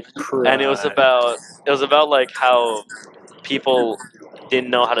 Great pride. and it was about like how people didn't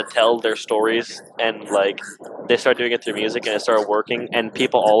know how to tell their stories, and like they started doing it through music, and it started working, and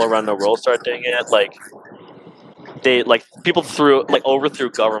people all around the world started doing it. Like they like people overthrew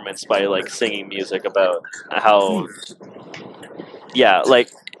governments by like singing music about how yeah, like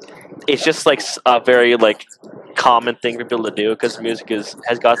it's just like a very like common thing for people to do because music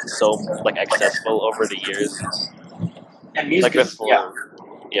has gotten so like accessible over the years. And music Like is, before,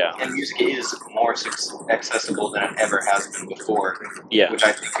 yeah, and music is more accessible than it ever has been before, yeah, which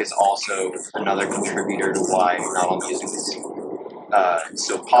I think is also another contributor to why not all music is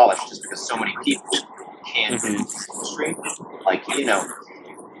so polished, just because so many people can do mainstream. Like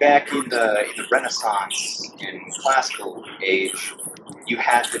back in the Renaissance, in classical age, you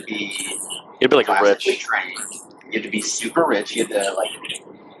had to be it'd be like classically rich. trained. You had to be super rich. You had to like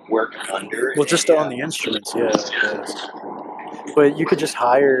work under. Well, just on the instruments, yeah. But you could just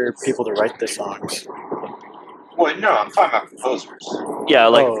hire people to write the songs. Well, no, I'm talking about composers. Yeah,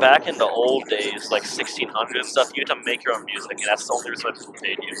 like Oh. back in the old days, like 1600 stuff, you had to make your own music, and that's the only reason why people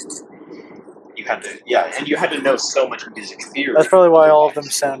paid you. You had to, and you had to know so much music theory. That's probably why all of them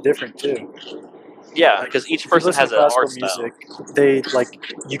sound different too. Yeah, because each If you person listen has to an classical art style. music, they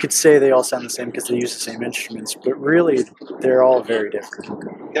you could say they all sound the same because they use the same instruments, but really they're all very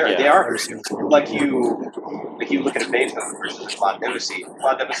different. They Yeah. are Every single one. like you look at a Beethoven versus a Claude Debussy.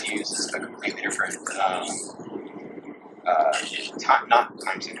 Claude Debussy uses a completely different not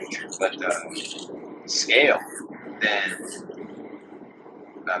time signature, but scale than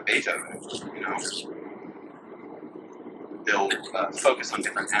Beethoven. They'll focus on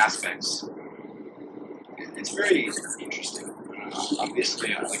different aspects. It's very interesting.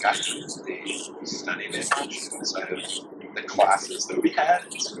 Obviously, I studied it much outside of the classes that we had.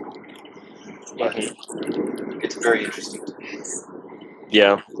 But it's very interesting to me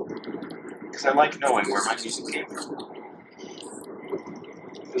Yeah, because I like knowing where my music came from.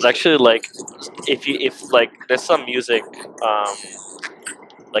 it's actually like if there's some music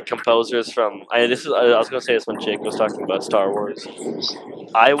like composers from I was gonna say this when Jake was talking about Star Wars.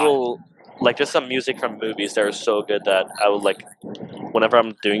 I will like there's some music from movies that are so good that I will like whenever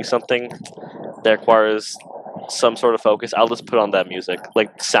I'm doing something that requires some sort of focus, I'll just put on that music.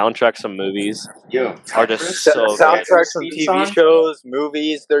 Like soundtracks from movies Yo, are just Tetris? so good. Soundtracks from Theme TV song? shows,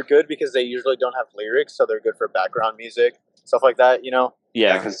 movies, they're good because they usually don't have lyrics, so they're good for background music, stuff like that, Yeah,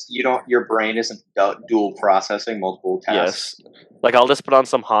 Yeah, because your brain isn't dual processing multiple tasks. yes. Like I'll just put on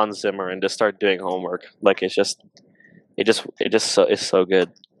some Hans Zimmer and just start doing homework. Like it's so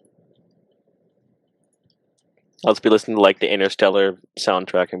good. I'll just be listening to like the Interstellar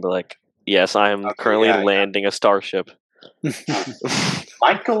soundtrack and be like, yes, I am Okay, currently yeah. landing a starship.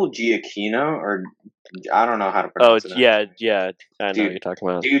 Michael Giacchino, or I don't know how to Oh, pronounce it. yeah, I know what Dude, you're talking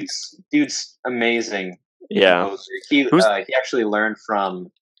about. Dude's amazing. Yeah. Composer. He Who's- he actually learned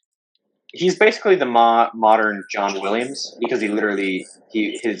from. He's basically the modern John Williams because he was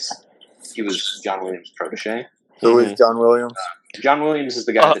John Williams' protege. Who Mhm. is John Williams? John Williams is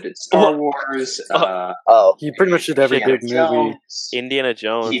the guy that did Star Wars. Oh, He pretty much did every Indiana big movie. Jones. Indiana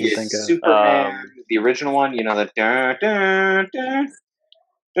Jones. He can did think of. Superman, the original one. You know the. Dun, dun, dun,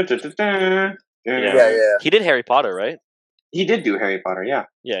 dun, dun, dun, dun, Yeah. yeah. He did Harry Potter, right? He did do Harry Potter, yeah.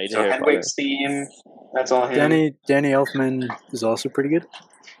 Yeah, he did So Harry Potter. Hedwig's theme, that's all him. Danny Elfman is also pretty good.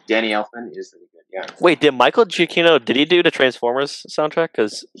 Danny Elfman is really good, Yeah. Wait, did Michael Giacchino, did he do the Transformers soundtrack?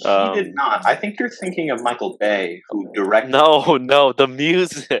 Because He did not. I think you're thinking of Michael Bay, who directed. no, the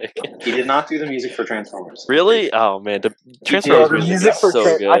music. He did not do the music for Transformers. Really? Oh man, the He Transformers did the music music is for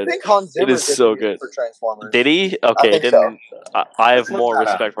so I good. think Hans Zimmer It is did so the music good. for Transformers. Did he? Okay, think then I have Let's look more that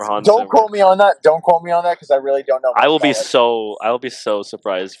up. respect for Hans Don't Zimmer. quote me on that. Don't quote me on that because I really don't know. I will be much about it. so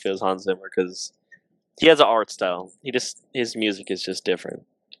surprised if it was Hans Zimmer because he has an art style. His music is just different.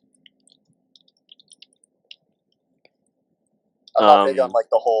 I'm not big on like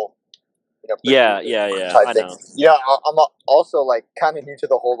the whole. Yeah, type I thing. know. Yeah, I'm also like kind of new to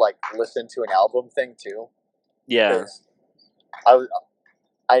the whole like listen to an album thing too. Yeah, 'Cause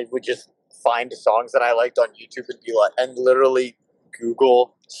I would just find songs that I liked on YouTube and be like, and literally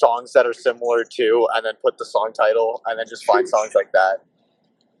Google songs that are similar to, and then put the song title, and then just find songs like that.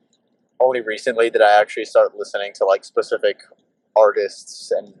 Only recently did I actually start listening to like specific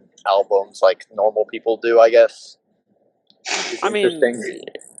artists and albums like normal people do, I guess. It's I mean, interesting.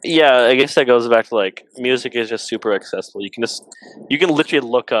 yeah, I guess that goes back to like music is just super accessible. You can literally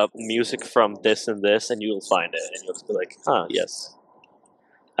look up music from this and this, and you'll find it, and you'll just be like, ah, yes,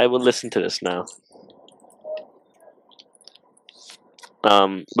 I will listen to this now.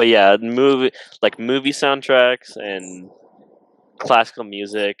 But yeah, movie soundtracks and classical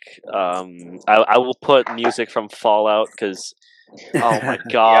music. I will put music from Fallout because oh my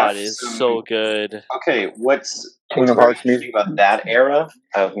god, Yeah, it's so good. Okay, what's Kingdom very Hearts music. interesting about that era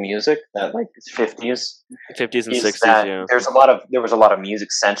of music, that like 50s, 50s and is 60s, that yeah. there was a lot of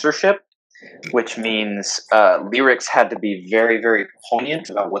music censorship, which means lyrics had to be very, very poignant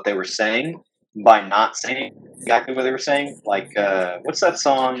about what they were saying by not saying exactly what they were saying. Like, what's that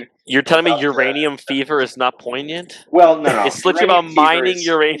song? You're telling me about, Uranium Fever is not poignant? Well, no. It's literally about Uranium Fever mining is-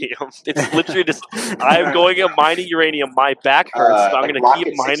 uranium. It's literally just I'm going and mining uranium. My back hurts, so I'm like gonna keep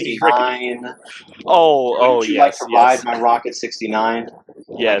Rocket mining uranium. 69. Oh, Would you yes, like to yes, ride my Rocket 69?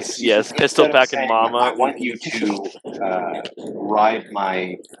 yes, Like, yes. Pistol instead of Packing saying, Mama. I want you to ride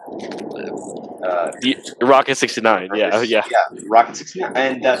my Rocket 69. Yeah, yeah. Rocket 69,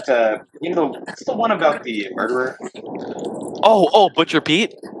 and that what's the one about the murderer? Oh, Butcher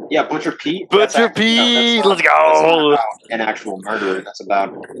Pete. Yeah, Butcher Pete. Butcher That's Pete. not- Let's That's not go. about an actual murderer. That's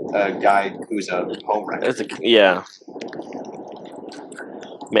about a guy who's a homewrecker. Yeah.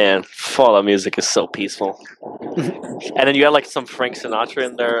 Man, Fallout music is so peaceful. And then you got like some Frank Sinatra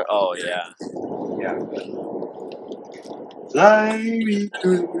in there. Oh yeah. Yeah. Fly me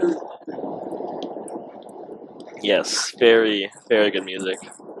to Yes, very, very good music.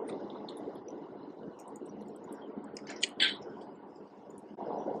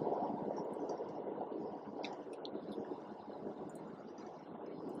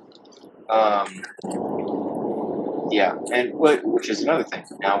 Yeah, and which is another thing.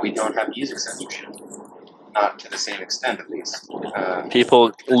 Now we don't have music censorship, not to the same extent, at least.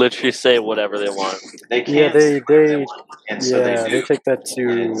 People literally say whatever they want. They Yeah, can say whatever they want, and so they do. they take that to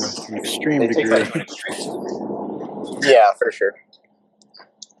It's- an extreme They take degree. that to an extreme. Yeah, for sure.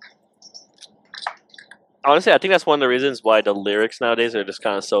 Honestly, I think that's one of the reasons why the lyrics nowadays are just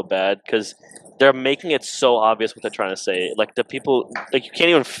kind of so bad because they're making it so obvious what they're trying to say. Like the people, like you can't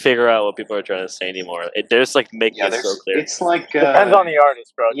even figure out what people are trying to say anymore. They're just like making Yeah, it so there's. clear. It's like Depends on the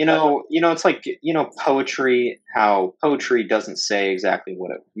artist, bro. it's like poetry. How poetry doesn't say exactly what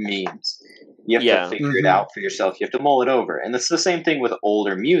it means. You have Yeah. to figure it Mhm. out for yourself. You have to mull it over, and it's the same thing with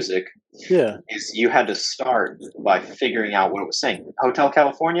older music. Yeah, Is you had to start by figuring out what it was saying. Hotel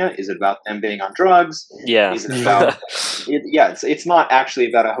California, is it about them being on drugs? Yeah. Is it about it's not actually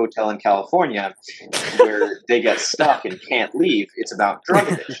about a hotel in California where they get stuck and can't leave. It's about drug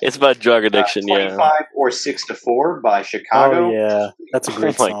addiction. It's about drug addiction, yeah. 25 or 6 to 4 by Chicago. oh yeah, that's a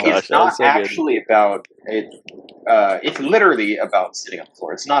great Oh my song. gosh. It's not that's so good. actually about it. It's literally about sitting on the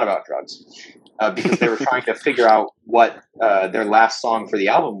floor. It's not about drugs. Because they were trying to figure out what their last song for the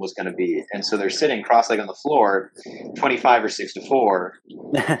album was going to be, and so they're sitting cross-legged on the floor, 25 or 6 to 4,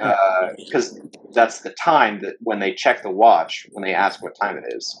 because that's the time that when they check the watch when they ask what time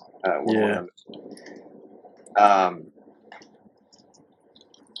it is. Yeah.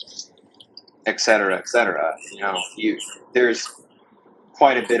 Et cetera, et cetera. There's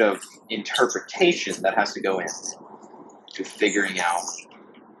quite a bit of interpretation that has to go in to figuring out.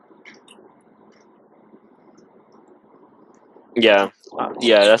 Yeah.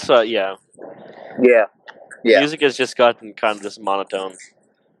 Yeah, that's what, yeah. Yeah. Yeah. Music has just gotten kind of just monotone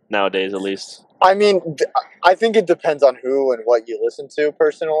nowadays, at least. I mean, I think it depends on who and what you listen to.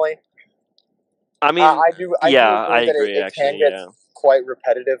 Personally, I mean, I do. yeah, agree I that agree, it actually, can get yeah. quite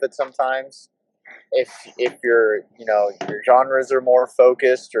repetitive at sometimes. if your your genres are more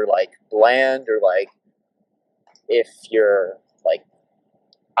focused or like bland, or like if your like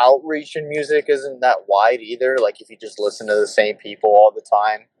outreach in music isn't that wide either, like if you just listen to the same people all the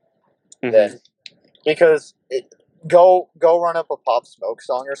time, Mhm. then because go run up a Pop Smoke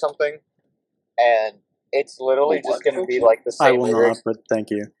song or something, and it's literally A just what going to folk be song? like the I same will lyrics. not, but thank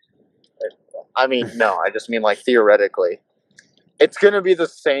you. I mean, no, I just mean like theoretically. It's going to be the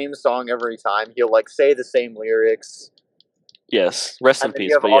same song every time. He'll like say the same lyrics. Yes, rest in And then you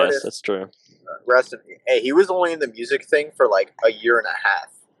peace. have But yes, artists- that's true. Rest of hey, he was only in the music thing for like a year and a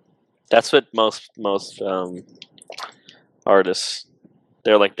half. That's what most artists.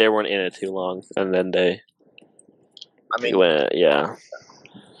 They're like they weren't in it too long, and then they I mean, went. Yeah,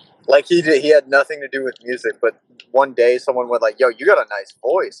 like he had nothing to do with music, but one day someone went like, "Yo, you got a nice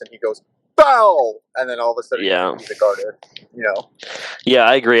voice," and he goes, "Bow!" And then all of a sudden, he's Yeah. a music artist. You know, yeah,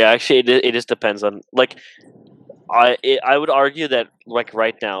 I agree. Actually, it just depends on like I would argue that like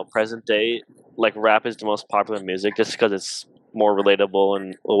right now, present day, like rap is the most popular music just because it's more relatable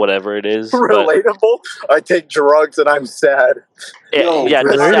and whatever it is. But relatable. I take drugs and I'm sad. yeah, the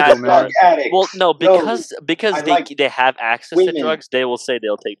relatable, sad man. part. Addict. Well, no, because I they like they have access to women. drugs, they will say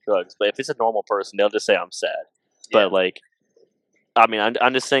they'll take drugs. But if it's a normal person, they'll just say I'm sad. But like, I mean,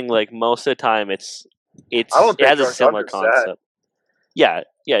 I'm just saying like most of the time I don't it take has a drugs, I'm similar just sad. concept. Yeah,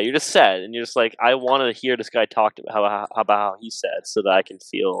 you're just sad, and you're just like, I want to hear this guy talk about how he's sad, so that I can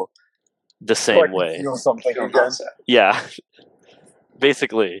feel the So I same can way. feel something Feel again. concept. Yeah,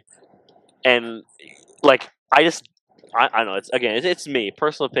 basically, and like I don't know. It's me,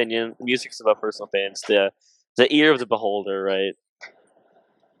 personal opinion. Music's about personal opinion. It's the ear of the beholder, right?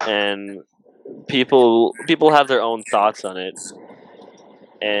 And people have their own thoughts on it,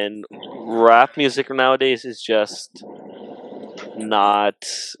 and rap music nowadays is just not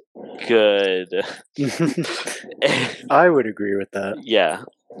good. I would agree with that. Yeah,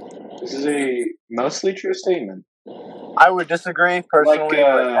 This is a mostly true statement. I would disagree personally,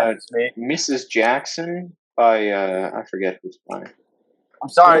 but that's just me. Mrs. Jackson by I forget who's by. I'm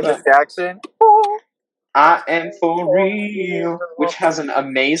sorry, What Miss about- Jackson. I Am For Real, which has an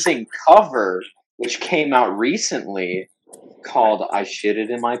amazing cover, which came out recently, called I Shitted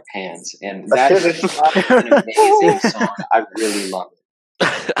in My Pants. And that is an amazing song. I really love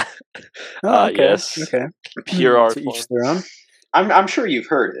it. Oh, okay. yes. Okay. pure art To form. each their own. I'm sure you've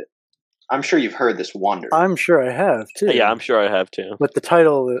heard it. I'm sure you've heard this wonder. I'm sure I have too. Yeah, I'm sure I have too. But the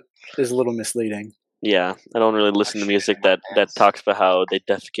title is a little misleading. Yeah, I don't really listen to music that talks about how they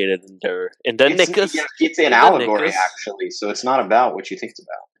defecated in their knickers. It's an In the allegory, knickers. actually, so it's not about what you think it's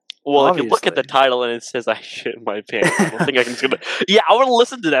about. Well, if you look at the Obviously. title and it says "I shit in my pants," I don't think I'm just gonna. Yeah, I want to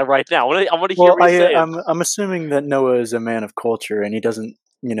listen to that right now. I want to hear Well, what you're saying. I'm assuming that Noah is a man of culture and he doesn't,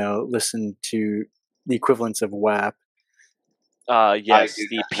 listen to the equivalents of WAP. Yes, do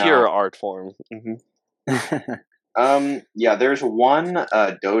the not pure know. art form. Yeah, there's one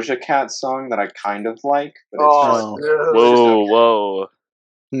Doja Cat song that I kind of like, but Oh. Whoa.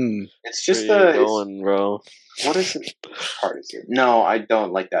 it's just Where you the going, bro? what is it? Which part is it? No, I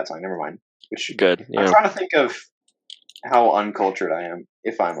don't like that song. Never mind. Which Good. I'm Yeah. trying to think of how uncultured I am,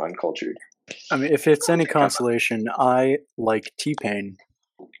 if I'm uncultured. I mean, if it's any consolation, I like T-Pain.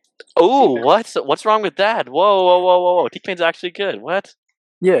 Oh, what's wrong with that? Whoa. T-Pain's actually good. What?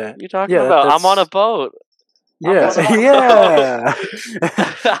 Yeah, What are you talking Yeah, about? I'm on a that's- boat. yeah, I'm yeah.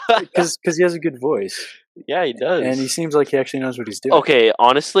 Because he has a good voice, Yeah, he does. and he seems like he actually knows what he's doing. Okay,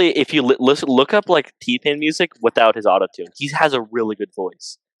 honestly, if you look up like T-Pain music without his autotune, he has a really good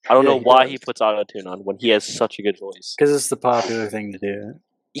voice. I don't Yeah, know he why does. he puts autotune on when he has such a good voice. Because it's the popular thing to do.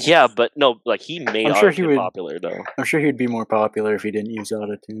 Yeah, but no, like he made I'm sure he autotune would- popular though. I'm sure he'd be more popular if he didn't use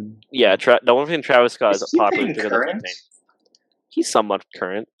autotune. Yeah, the one thing Travis Scott is Is T-Pain popular because of current? T-Pain. He's somewhat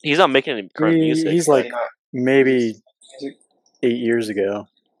current. He's not making any current music, He's but- like maybe 8 years ago,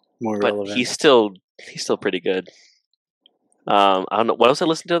 more but relevant. he's still pretty good. I don't know what else I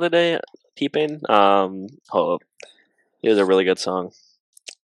listened to the other day. T-Pain. Hold up. It was a really good song.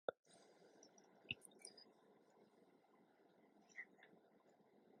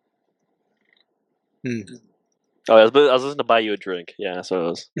 Oh, I was listening to Buy You a Drink. Yeah, that's what it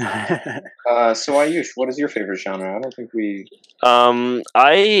was. So Ayush, what is your favorite genre? I don't think we.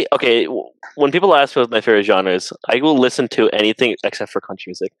 When people ask what my favorite genre is, I will listen to anything except for country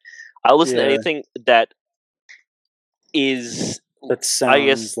music. I'll listen to Yeah. anything that is that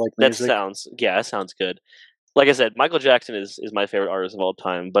sounds like that music. sounds good. Like I said, Michael Jackson is my favorite artist of all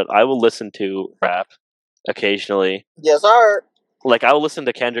time, but I will listen to rap occasionally. Yes, sir. Like I will listen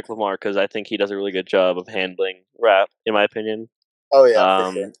to Kendrick Lamar because I think he does a really good job of handling rap, in my opinion. Oh yeah.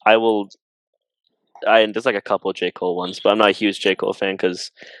 for sure. I will there's like a couple of J. Cole ones, but I'm not a huge J. Cole fan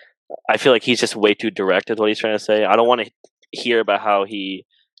because I feel like he's just way too direct with what he's trying to say. I don't want to hear about how he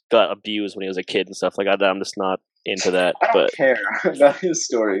got abused when he was a kid and stuff like that. I'm just not into that. I don't But care about his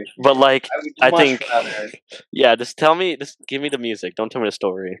story. but like I would I much think rather. yeah, just give me the music. Don't tell me the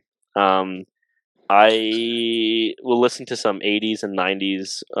story. I will listen to some 80s and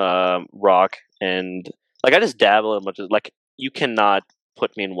 90s rock, and like I just dabble in much. Like you cannot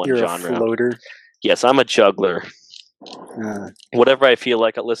put me in one You're genre. a floater. Yes, I'm a juggler. Whatever I feel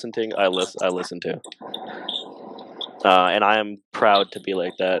like listening, I listen to. And I am proud to be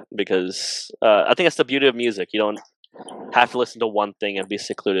like that because I think that's the beauty of music. You don't have to listen to one thing and be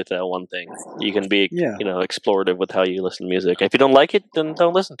secluded to that one thing. You can be, Yeah. explorative with how you listen to music. If you don't like it, then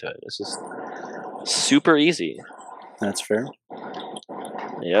don't listen to it. It's just super easy. That's fair.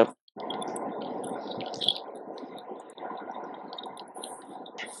 Yep.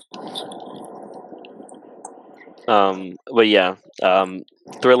 But yeah,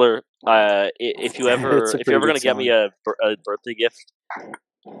 Thriller. If you ever It's a if you're ever pretty gonna good get me a birthday gift,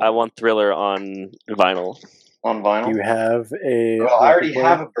 I want Thriller on vinyl. On vinyl. Do you have a? Well, I already record player?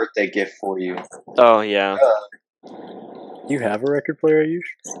 have a birthday gift for you. Oh yeah, Do you have a record player,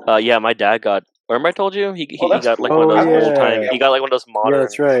 Ayush? yeah. My dad got. Remember I told you he that's got like cool. one of those Oh, old time. yeah. He got like one of those modern. Yeah,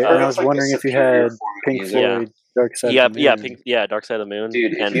 that's right. Sort And I of was like a wondering if you superior had form of Pink music. Yeah. Floyd, Dark Side Yeah, of the yeah, Moon. Dark Side of the Moon.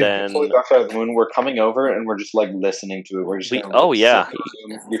 Dude, if and you then play Dark Side of the Moon, we're coming over and we're just like listening to it. We're just gonna, oh like, yeah, sit in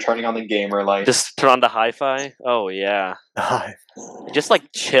the room. You're turning on the gamer light. just turn on the hi-fi. Oh yeah, just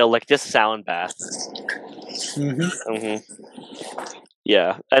like chill, like just sound baths. Mm-hmm.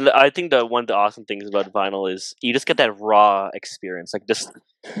 Yeah, and I think one of the awesome things about vinyl is you just get that raw experience, like just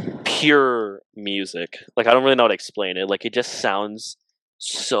pure music. Like I don't really know how to explain it. Like it just sounds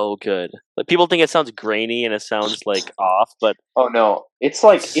so good. Like people think it sounds grainy and it sounds like off, but Oh no, it's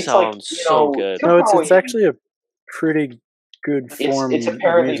like sounds so good. No, it's actually a pretty good form. It's of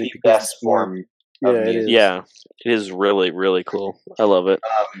apparently music the because best it's more- form. Yeah, of it music. is. Yeah, it is really really cool. I love it.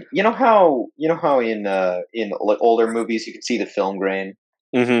 You know how in like older movies you can see the film grain.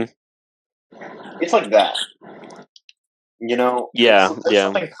 hmm It's like that. Yeah, There's yeah.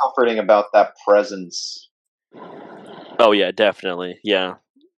 something comforting about that presence. Oh yeah, definitely. Yeah,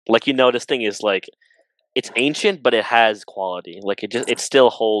 like this thing is like it's ancient, but it has quality. Like it still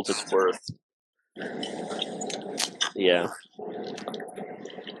holds its worth. Yeah.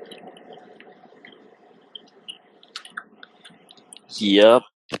 Yep.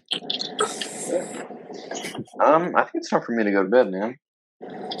 I think it's time for me to go to bed, man.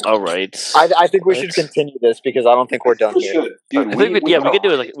 All right. I think we should Let's- continue this because I don't think we're done We here. should, dude. I think we got could do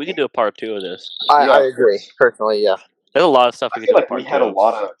a- it. Like we could do a part 2 of this. Yeah. I agree personally, yeah, There's a lot of stuff I we feel could do. like part we had 2 a of.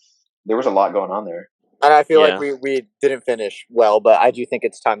 lot of. There was a lot going on there. and I feel Yeah. like we didn't finish well, but I do think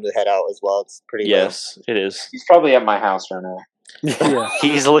it's time to head out as well. It's pretty late. Yes, it is. He's probably at my house right now. Yeah.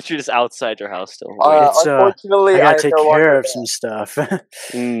 He's literally just outside your house still. It's, Unfortunately, I gotta am take no longer care of there. some stuff.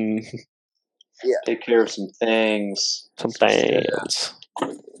 Mm, Take care of some things. some things.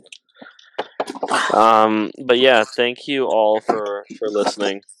 But yeah, thank you all for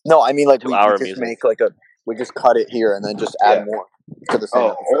listening. No, I mean like To we our just music. make like we just cut it here and then just add Yeah. more to the same. Oh,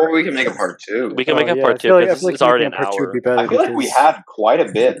 episode. or we can make a part 2. We can make a yeah, part I 2 feel like- I because feel like it's already an making a part 2 would hour. be better I feel like we because- had quite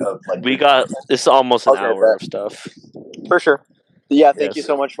a bit of like. We got this is almost an Okay, hour bet. of stuff. For sure. Yeah, thank you Yes.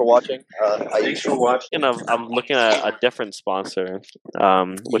 so much for watching. Thanks for watching. I'm looking at a different sponsor,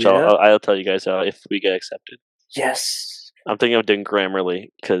 which Yeah. I'll tell you guys if we get accepted. Yes. I'm thinking of doing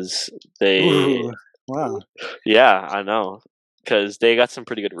Grammarly because they, Ooh, wow. yeah, I know, because they got some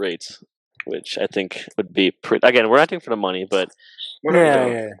pretty good rates, which I think would be pretty. Again, we're not doing for the money, but We're not, Yeah,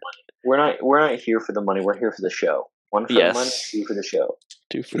 doing- yeah. we're not here for the money. We're here for the show. One for Yes. the money, two for the show.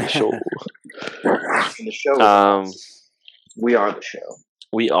 do for the show. And the show. Is um, us. We are the show.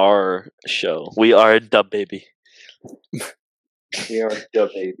 we are a show. We are the baby. We are the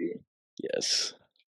baby. Yes.